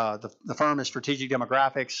 it's the firm is Strategic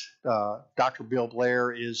Demographics. Dr. Bill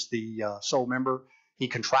Blair is the sole member. He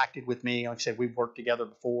contracted with me. Like I said, we've worked together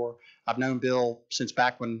before. I've known Bill since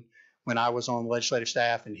back when I was on the legislative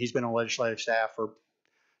staff, and he's been on legislative staff for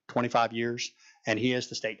 25 years, and he is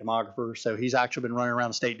the state demographer. So he's actually been running around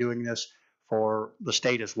the state doing this for the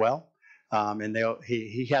state as well. And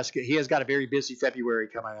he has got a very busy February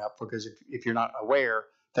coming up because if you're not aware,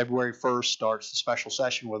 February 1st starts the special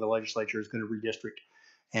session where the legislature is going to redistrict.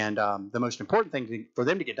 And the most important thing for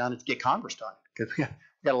them to get done is to get Congress done because we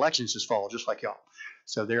got elections this fall, just like y'all.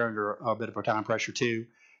 So they're under a bit of a time pressure too.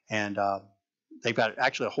 And they've got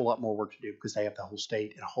actually a whole lot more work to do because they have the whole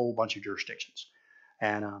state and a whole bunch of jurisdictions.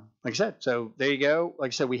 And like I said, so there you go. Like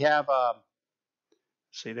I said, we have,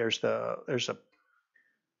 see, there are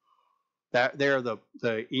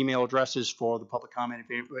the email addresses for the public comment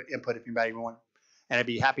input if anybody wants. And I'd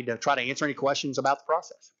be happy to try to answer any questions about the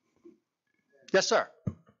process. Yes, sir.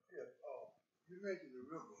 You mentioned the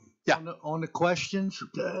river. Yeah. On the questions,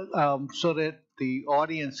 so that the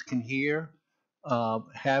audience can hear,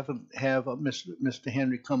 have Mr.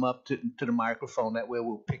 Henry come up to the microphone. That way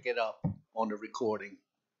we'll pick it up on the recording.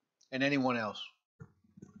 And anyone else.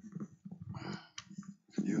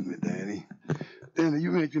 Excuse me, Danny. Danny,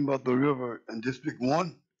 you mentioned about the river in District 1.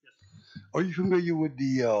 Yes. Are you familiar with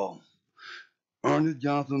the Ernest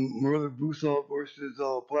Johnson Murder Broussard versus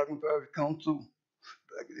Plaquemine Parish Council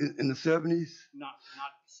back in the 70s? Not.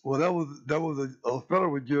 Well, that was a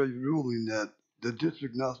federal judge ruling that the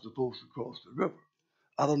district not supposed to cross the river.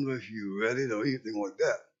 I don't know if you read it or anything like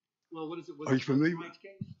that. Well, what is it? Are you familiar with?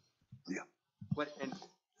 Yeah.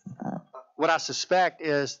 What I suspect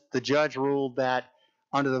is the judge ruled that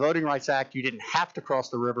under the Voting Rights Act, you didn't have to cross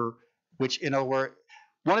the river, which, in other words,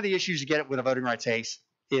 one of the issues you get with a voting rights case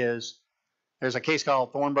is there's a case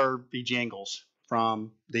called Thornburg v. Jingles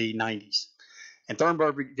from the 90s. And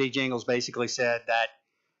Thornburg v. Jingles basically said that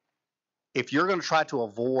if you're going to try to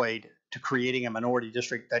avoid to creating a minority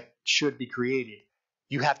district that should be created,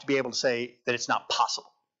 you have to be able to say that it's not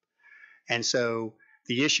possible. And so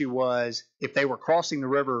the issue was if they were crossing the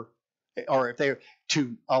river, or if they were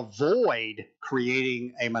to avoid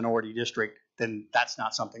creating a minority district, then that's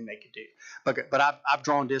not something they could do. But I've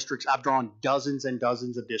drawn districts. I've drawn dozens and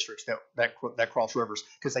dozens of districts that cross rivers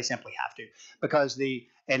because they simply have to. Because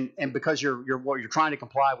because what you're trying to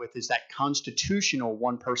comply with is that constitutional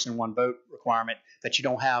one person, one vote requirement that you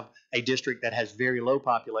don't have a district that has very low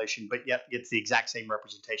population, but yet gets the exact same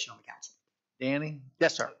representation on the council. Danny?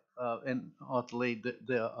 Yes, sir. And ultimately,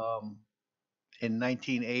 in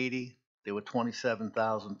 1980, there were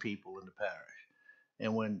 27,000 people in the parish.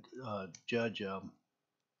 And when Judge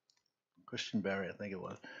Christian Berry, I think it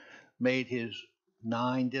was, made his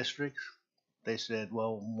 9 districts, they said,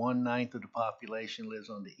 well, 1/9 of the population lives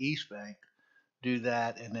on the East Bank. Do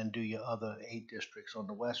that, and then do your other 8 districts on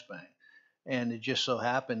the West Bank. And it just so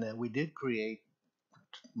happened that we did create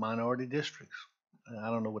minority districts. I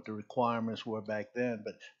don't know what the requirements were back then,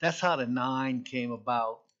 but that's how the 9 came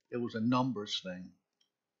about. It was a numbers thing,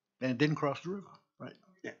 and it didn't cross the river. Right.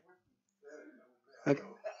 Yeah. Okay.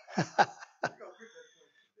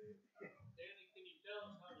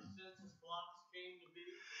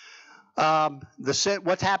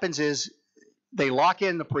 What happens is they lock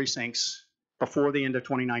in the precincts before the end of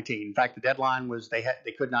 2019. In fact, the deadline was they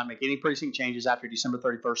could not make any precinct changes after December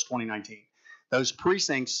 31st, 2019. Those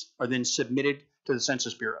precincts are then submitted to the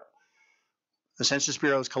Census Bureau. The Census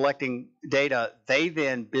Bureau is collecting data. They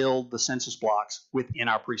then build the census blocks within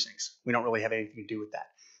our precincts. We don't really have anything to do with that.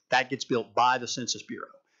 That gets built by the Census Bureau,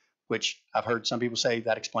 which I've heard some people say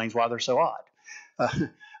that explains why they're so odd,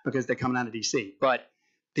 because they're coming out of D.C. But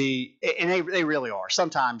they really are.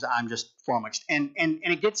 Sometimes I'm just flummoxed, and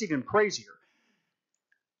it gets even crazier.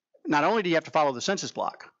 Not only do you have to follow the census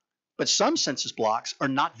block, but some census blocks are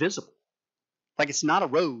not visible. Like it's not a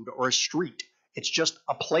road or a street. It's just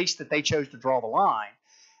a place that they chose to draw the line.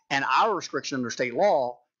 And our restriction under state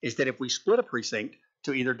law is that if we split a precinct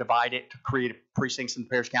to either divide it to create precincts in the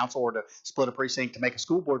parish council or to split a precinct to make a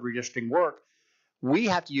school board redistricting work, we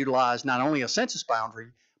have to utilize not only a census boundary,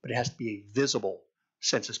 but it has to be a visible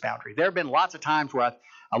census boundary. There have been lots of times where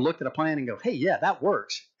I looked at a plan and go, hey, yeah, that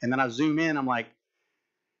works. And then I zoom in, I'm like,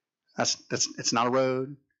 it's not a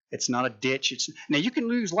road. It's not a ditch. Now you can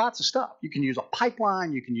use lots of stuff. You can use a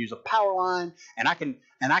pipeline. You can use a power line, and I can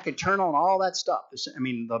turn on all that stuff.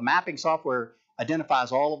 The mapping software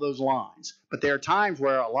identifies all of those lines. But there are times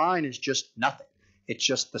where a line is just nothing. It's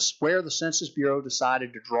just where the Census Bureau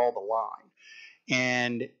decided to draw the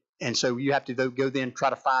line, and so you have to go then try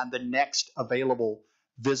to find the next available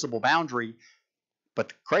visible boundary. But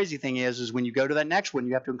the crazy thing is when you go to that next one,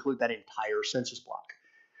 you have to include that entire census block.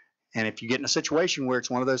 And if you get in a situation where it's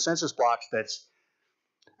one of those census blocks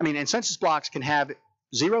and census blocks can have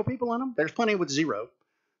 0 people in them. There's plenty with 0.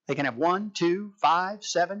 They can have 1, 2, 5,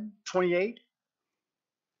 7, 28,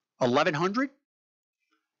 1,100.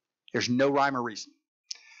 There's no rhyme or reason.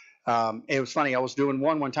 It was funny. I was doing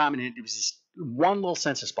one time, and it was just one little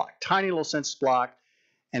census block, tiny little census block.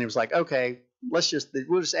 And it was like, okay, we'll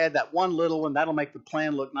just add that one little one. That'll make the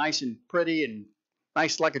plan look nice and pretty and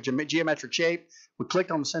nice like a geometric shape. We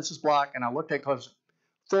clicked on the census block, and I looked at it because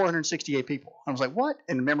 468 people. I was like, what?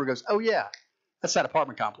 And the member goes, oh, yeah, that's that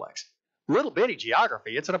apartment complex. Little bitty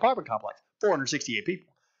geography. It's an apartment complex. 468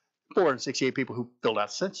 people. 468 people who filled out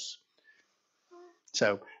the census.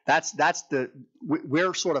 So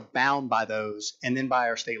we're sort of bound by those. And then by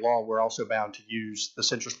our state law, we're also bound to use the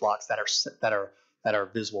census blocks that are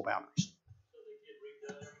visible boundaries.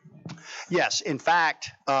 Yes. In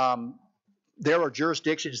fact, there are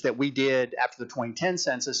jurisdictions that we did after the 2010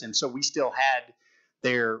 census, and so we still had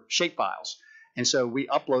their shape files. And so we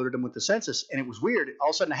uploaded them with the census, and it was weird. All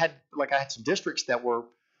of a sudden, I had some districts that were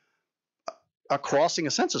crossing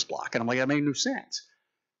a census block, and I'm like, that made no sense.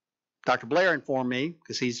 Dr. Blair informed me,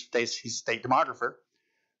 because he's state demographer,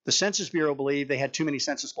 the Census Bureau believed they had too many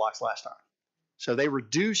census blocks last time. So they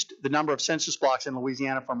reduced the number of census blocks in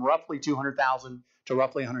Louisiana from roughly 200,000 to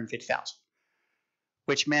roughly 150,000,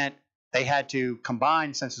 which meant they had to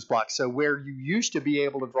combine census blocks. So where you used to be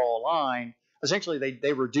able to draw a line, essentially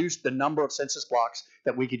they reduced the number of census blocks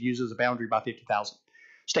that we could use as a boundary by 50,000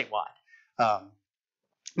 statewide.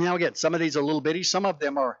 Now again, some of these are little bitty. Some of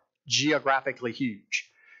them are geographically huge.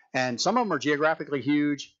 And some of them are geographically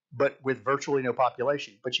huge, but with virtually no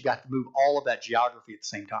population. But you got to move all of that geography at the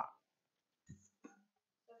same time.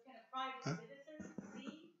 So can a private citizen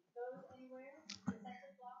see those anywhere? The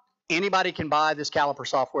census block? Anybody can buy this Caliper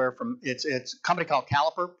software from it's a company called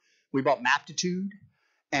Caliper. We bought Maptitude,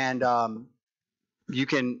 and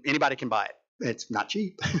anybody can buy it. It's not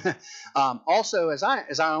cheap. Also, as I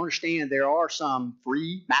understand, there are some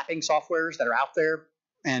free mapping softwares that are out there,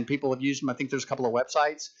 and people have used them. I think there's a couple of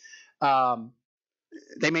websites.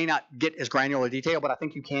 They may not get as granular detail, but I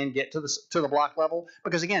think you can get to the block level,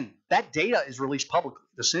 because again, that data is released publicly.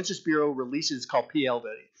 The Census Bureau releases, it's called PL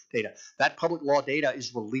data. That public law data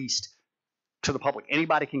is released to the public.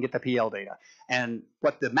 Anybody can get the PL data. And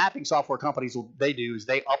what the mapping software companies they do is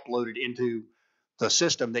they upload it into the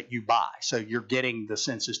system that you buy. So you're getting the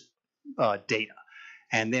census data.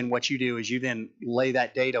 And then what you do is you then lay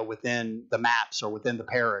that data within the maps or within the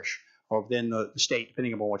parish or within the state,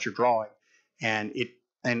 depending upon what you're drawing. And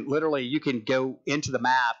literally you can go into the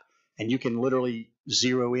map and you can literally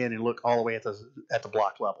zero in and look all the way at the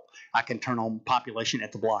block level. I can turn on population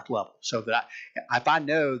at the block level, so that if I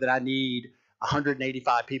know that I need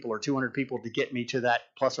 185 people or 200 people to get me to that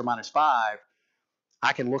plus or minus 5,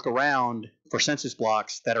 I can look around for census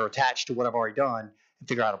blocks that are attached to what I've already done and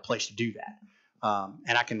figure out a place to do that.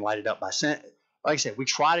 And I can light it up by like I said, we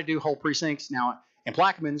try to do whole precincts. Now, in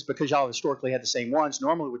Plaquemines, because y'all historically had the same ones,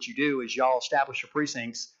 normally what you do is y'all establish your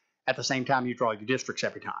precincts at the same time you draw your districts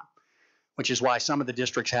every time, which is why some of the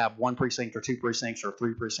districts have 1 precinct or 2 precincts or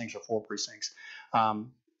 3 precincts or 4 precincts.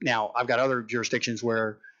 Now, I've got other jurisdictions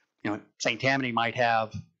where, St. Tammany might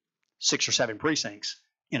have 6 or 7 precincts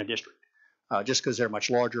in a district, just because they're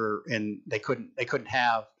much larger and they couldn't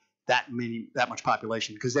have that much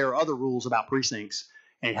population, because there are other rules about precincts,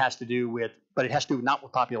 and it has to do with not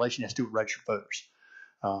with population, it has to do with registered voters.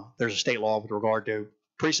 There's a state law with regard to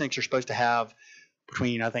precincts are supposed to have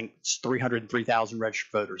between, I think, 300 and 3,000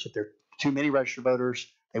 registered voters. If there are too many registered voters,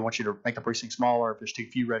 they want you to make the precinct smaller. If there's too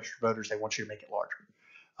few registered voters, they want you to make it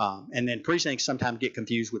larger. And then precincts sometimes get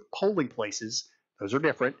confused with polling places. Those are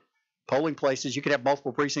different. Polling places, you could have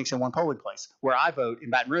multiple precincts in one polling place. Where I vote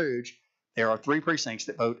in Baton Rouge, there are 3 precincts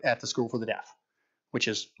that vote at the School for the Deaf, which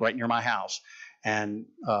is right near my house. And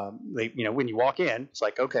when you walk in, it's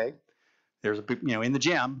like, okay, there's in the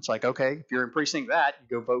gym, it's like, okay, if you're in precinct that, you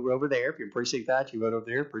go vote over there. If you're in precinct that, you vote over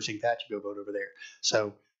there. Precinct that, you go vote over there.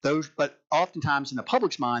 So but oftentimes in the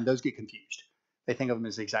public's mind, those get confused. They think of them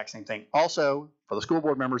as the exact same thing. Also, for the school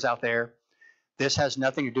board members out there, this has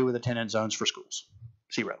nothing to do with attendance zones for schools.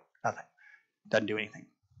 0, nothing. Doesn't do anything.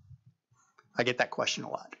 I get that question a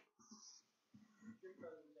lot.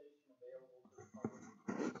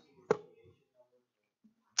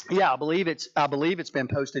 Yeah, I believe it's been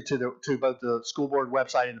posted to both the school board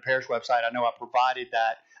website and the parish website. I know I provided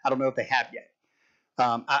that. I don't know if they have yet.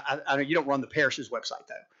 I know you don't run the parish's website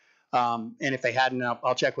though. And if they hadn't,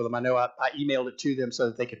 I'll check with them. I know I emailed it to them so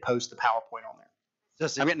that they could post the PowerPoint on there.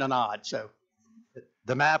 I'm getting a nod. So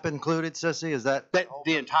the map included, Sissy, is that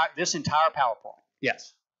this entire PowerPoint?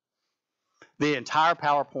 Yes. The entire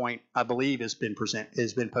PowerPoint, I believe, has been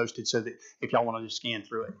posted, so that if y'all want to just scan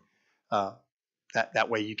through it, that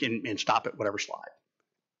way you can stop at whatever slide.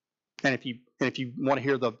 And if you want to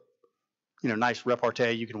hear the nice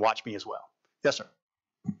repartee, you can watch me as well. Yes, sir.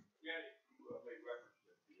 Yeah, you made reference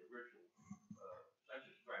that the original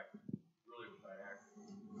census tract really was by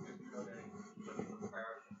accident. If you got any specific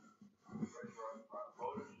comparison, registered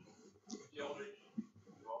voters, utilities,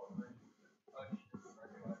 all the things that touch and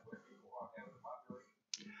recognize where people are having the population.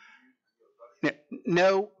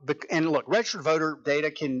 No, and look, registered voter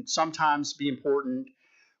data can sometimes be important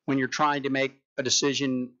when you're trying to make a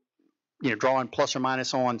decision, drawing plus or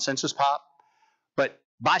minus on census pop. But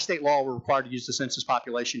by state law, we're required to use the census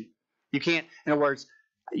population. You can't, in other words,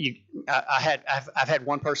 I've had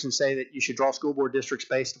one person say that you should draw school board districts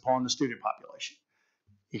based upon the student population.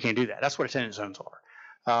 You can't do that. That's what attendance zones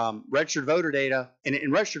are. Registered voter data,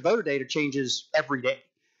 and registered voter data changes every day.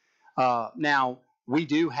 Now, we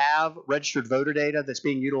do have registered voter data that's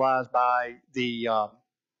being utilized by the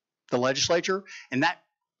legislature, and that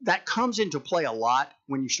comes into play a lot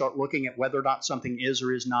when you start looking at whether or not something is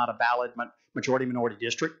or is not a valid majority minority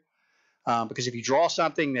district. Because if you draw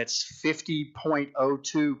something that's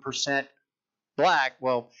 50.02% black,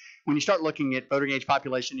 well, when you start looking at voting age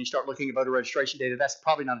population, you start looking at voter registration data, that's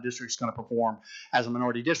probably not a district that's going to perform as a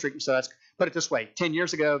minority district. So put it this way, 10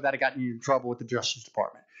 years ago, that had gotten you in trouble with the Justice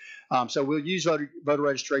Department. So we'll use voter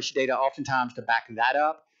registration data oftentimes to back that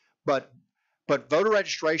up, but voter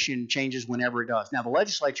registration changes whenever it does. Now, the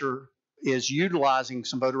legislature is utilizing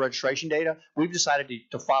some voter registration data. We've decided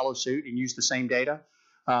to follow suit and use the same data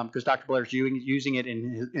because Dr. Blair is using it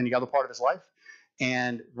in the other part of his life.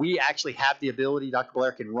 And we actually have the ability, Dr.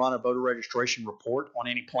 Blair can run a voter registration report on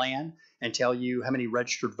any plan and tell you how many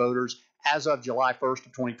registered voters as of July 1st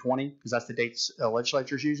of 2020, because that's the dates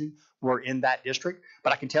legislature is using, were in that district.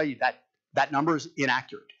 But I can tell you that that number is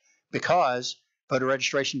inaccurate because voter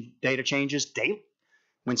registration data changes daily.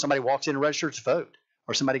 When somebody walks in and registers to vote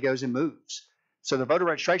or somebody goes and moves. So the voter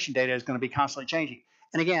registration data is going to be constantly changing.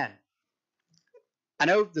 And again, I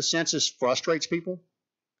know the census frustrates people.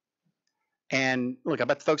 And look, I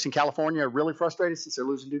bet the folks in California are really frustrated since they're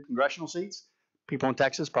losing 2 congressional seats. People in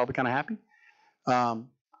Texas probably kind of happy.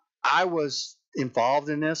 I was involved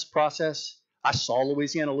in this process. I saw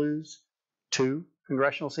Louisiana lose 2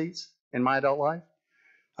 congressional seats in my adult life.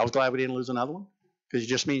 I was glad we didn't lose another one because it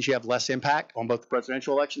just means you have less impact on both the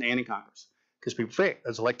presidential election and in Congress. Because people forget,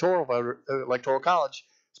 as electoral college,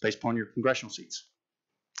 it's based upon your congressional seats.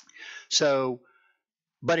 So,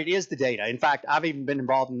 but it is the data. In fact, I've even been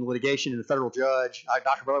involved in litigation, and the federal judge,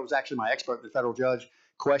 Dr. Belle was actually my expert. The federal judge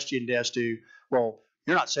questioned as to, well,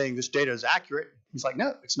 you're not saying this data is accurate. He's like,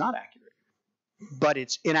 no, it's not accurate, but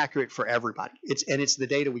it's inaccurate for everybody. It's the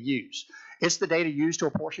data we use. It's the data used to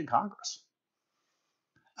apportion Congress,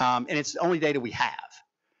 and it's the only data we have.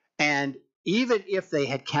 And even if they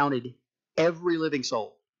had counted every living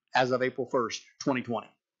soul as of April 1st, 2020,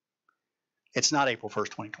 it's not April 1st,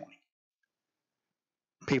 2020.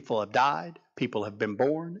 People have died, people have been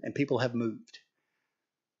born, and people have moved.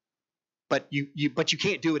 But you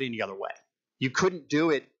can't do it any other way. You couldn't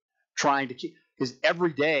do it trying to keep, because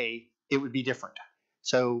every day it would be different.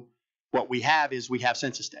 So what we have is we have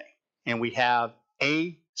Census Day, and we have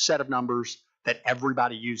a set of numbers that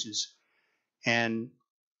everybody uses, and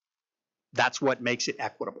that's what makes it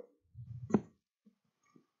equitable.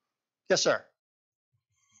 Yes, sir.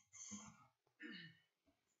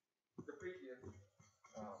 The previous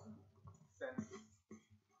census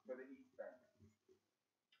for the East Bank,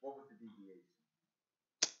 what was the deviation?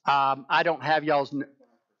 I don't have y'all's,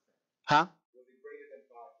 huh? Was it greater than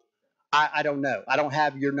 5%? I don't know. I don't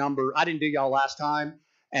have your number. I didn't do y'all last time,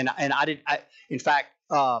 and I didn't. In fact,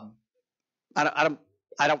 I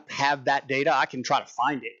don't have that data. I can try to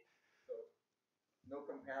find it. So no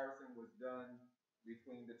comparison was done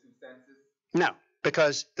between the 2 census? No,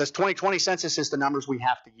 because this 2020 census is the numbers we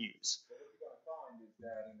have to use. So what you're going to find is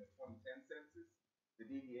that in the 2010 census, the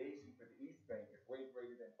deviation for the East Bank is way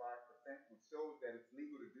greater than 5%, which shows that it's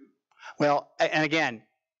legal to do. Well, and again,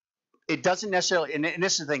 it doesn't necessarily. And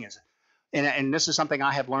this is the thing is, and this is something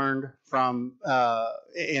I have learned from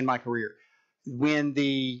in my career. When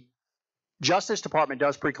the Justice Department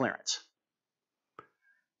does preclearance,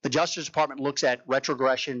 the Justice Department looks at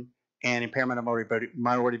retrogression and impairment of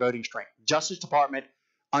minority voting strength. Justice Department,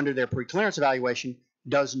 under their preclearance evaluation,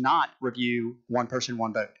 does not review one person,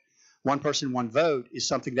 one vote. One person, one vote is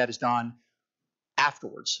something that is done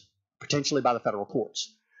afterwards, potentially by the federal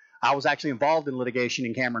courts. I was actually involved in litigation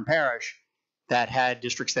in Cameron Parish that had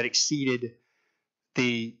districts that exceeded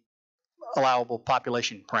the allowable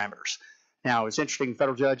population parameters. Now, it's interesting, the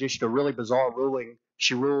federal judge issued a really bizarre ruling.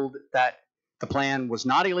 She ruled that the plan was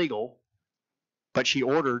not illegal, but she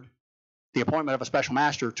ordered the appointment of a special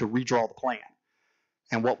master to redraw the plan.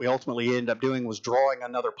 And what we ultimately ended up doing was drawing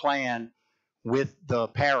another plan with the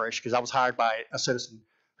parish, because I was hired by a citizen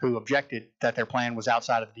who objected that their plan was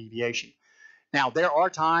outside of the deviation. Now, there are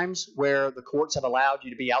times where the courts have allowed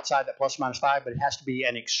you to be outside that plus or minus 5, but it has to be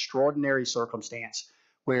an extraordinary circumstance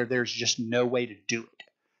where there's just no way to do it.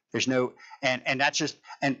 There's no, and that's just,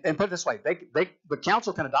 and put it this way, the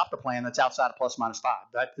council can adopt a plan that's outside of plus or minus 5,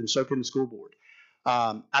 and so can the school board.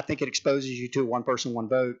 I think it exposes you to one person, one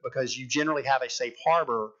vote, because you generally have a safe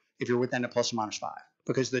harbor if you're within a plus or minus 5,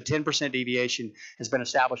 because the 10% deviation has been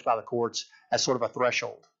established by the courts as sort of a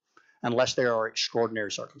threshold, unless there are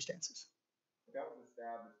extraordinary circumstances. That was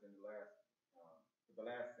established in the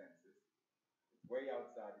last census, way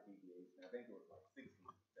outside the deviation. I think it was like 60%.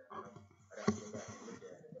 I'd have to go back and look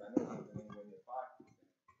at it, but I know it wasn't anywhere near 5%.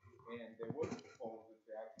 And there was a proposal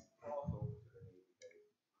to actually cross over to the Navy base.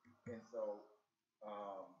 And so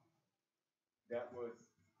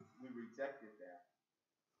we rejected that.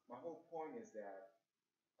 My whole point is that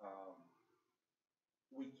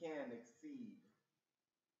we can exceed,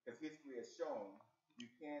 because history has shown, you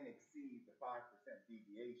can exceed the 5%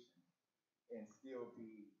 deviation and still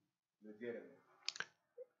be legitimate.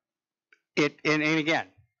 And again,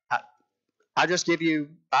 I just give you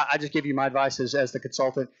my advice as the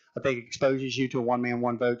consultant. I think it exposes you to a one man,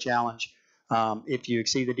 one vote challenge if you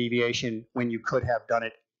exceed the deviation when you could have done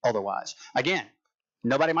it otherwise. Again,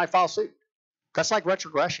 nobody might file suit. That's like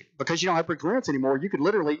retrogression. Because you don't have preclearance anymore, you could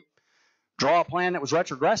literally draw a plan that was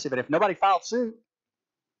retrogressive, and if nobody filed suit,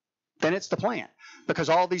 then it's the plan. Because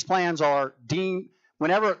all these plans are deemed,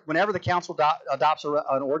 whenever the council adopts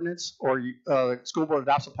an ordinance, or the school board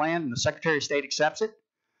adopts a plan and the Secretary of State accepts it,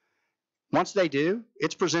 once they do,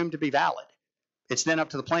 it's presumed to be valid. It's then up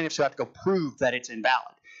to the plaintiffs who have to go prove that it's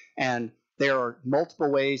invalid. And there are multiple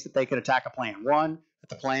ways that they can attack a plan. One, that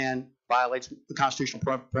the plan violates the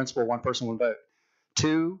constitutional principle, one person, one vote.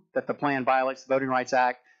 Two, that the plan violates the Voting Rights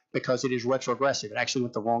Act because it is retrogressive. It actually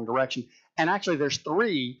went the wrong direction. And actually, there's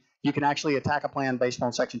three. You can actually attack a plan based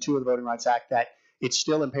on Section 2 of the Voting Rights Act that it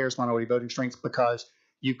still impairs minority voting strengths because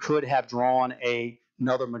you could have drawn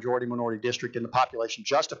another majority-minority district and the population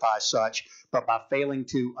justifies such, but by failing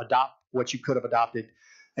to adopt what you could have adopted,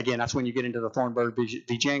 again, that's when you get into the Thornburg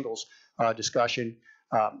v. Jangles discussion,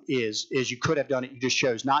 is you could have done it, you just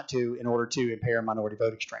chose not to in order to impair minority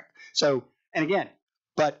voting strength. So, and again,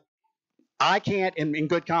 but I can't, in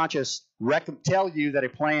good conscience, tell you that a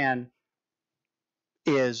plan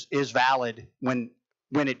is valid when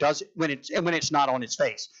it's not on its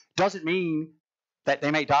face. Doesn't mean that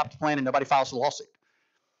they may adopt a plan and nobody files a lawsuit.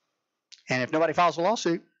 And if nobody files a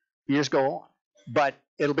lawsuit, you just go on. But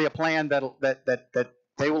it'll be a plan that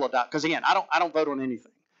they will adopt. Because again, I don't vote on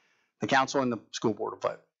anything. The council and the school board will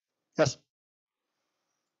vote. Yes.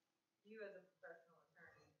 You as a professional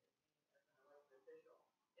attorney, as an elected official,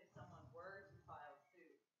 if someone were to file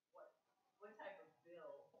suit, what type of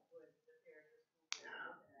bill would the parish or school board look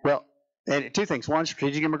at? Well, and two things. One,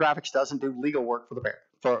 Strategic Demographics doesn't do legal work for the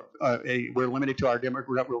parish. We're limited to our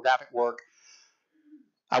demographic work.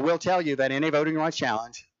 I will tell you that in a voting rights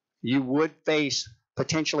challenge, you would face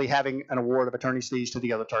potentially having an award of attorney's fees to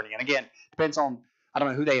the other attorney. And again, depends on, I don't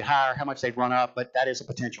know who they'd hire, how much they'd run up, but that is a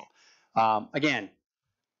potential. Again,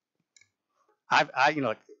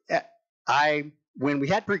 when we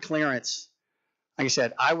had preclearance, like I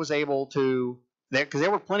said, I was able to, because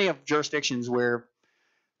there were plenty of jurisdictions where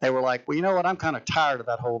they were like, well, you know what, I'm kind of tired of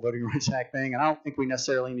that whole Voting Rights Act thing, and I don't think we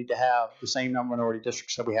necessarily need to have the same number of minority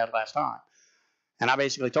districts that we had last time. And I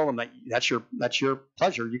basically told them that that's your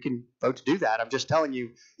pleasure. You can vote to do that. I'm just telling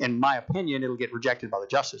you, in my opinion, it'll get rejected by the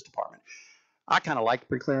Justice Department. I kind of like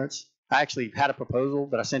preclearance. I actually had a proposal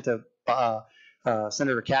that I sent to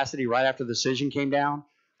Senator Cassidy right after the decision came down.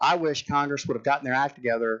 I wish Congress would have gotten their act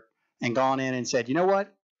together and gone in and said, you know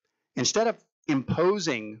what? Instead of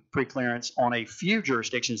imposing preclearance on a few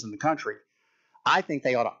jurisdictions in the country, I think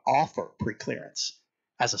they ought to offer preclearance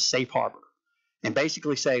as a safe harbor and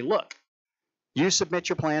basically say, look, you submit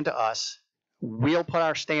your plan to us, we'll put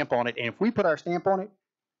our stamp on it, and if we put our stamp on it,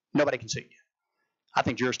 nobody can sue you. I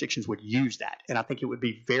think jurisdictions would use that, and I think it would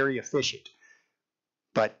be very efficient.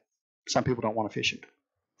 But some people don't want efficient,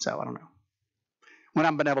 so I don't know. When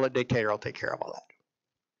I'm a benevolent dictator, I'll take care of all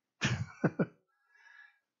that.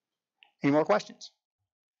 Any more questions?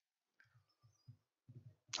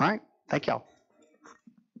 All right, thank y'all.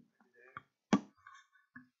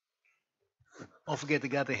 Don't forget, they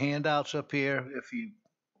got the handouts up here if you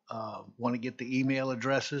want to get the email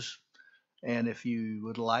addresses. And if you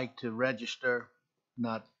would like to register,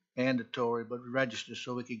 not mandatory, but register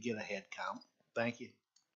so we could get a head count. Thank you.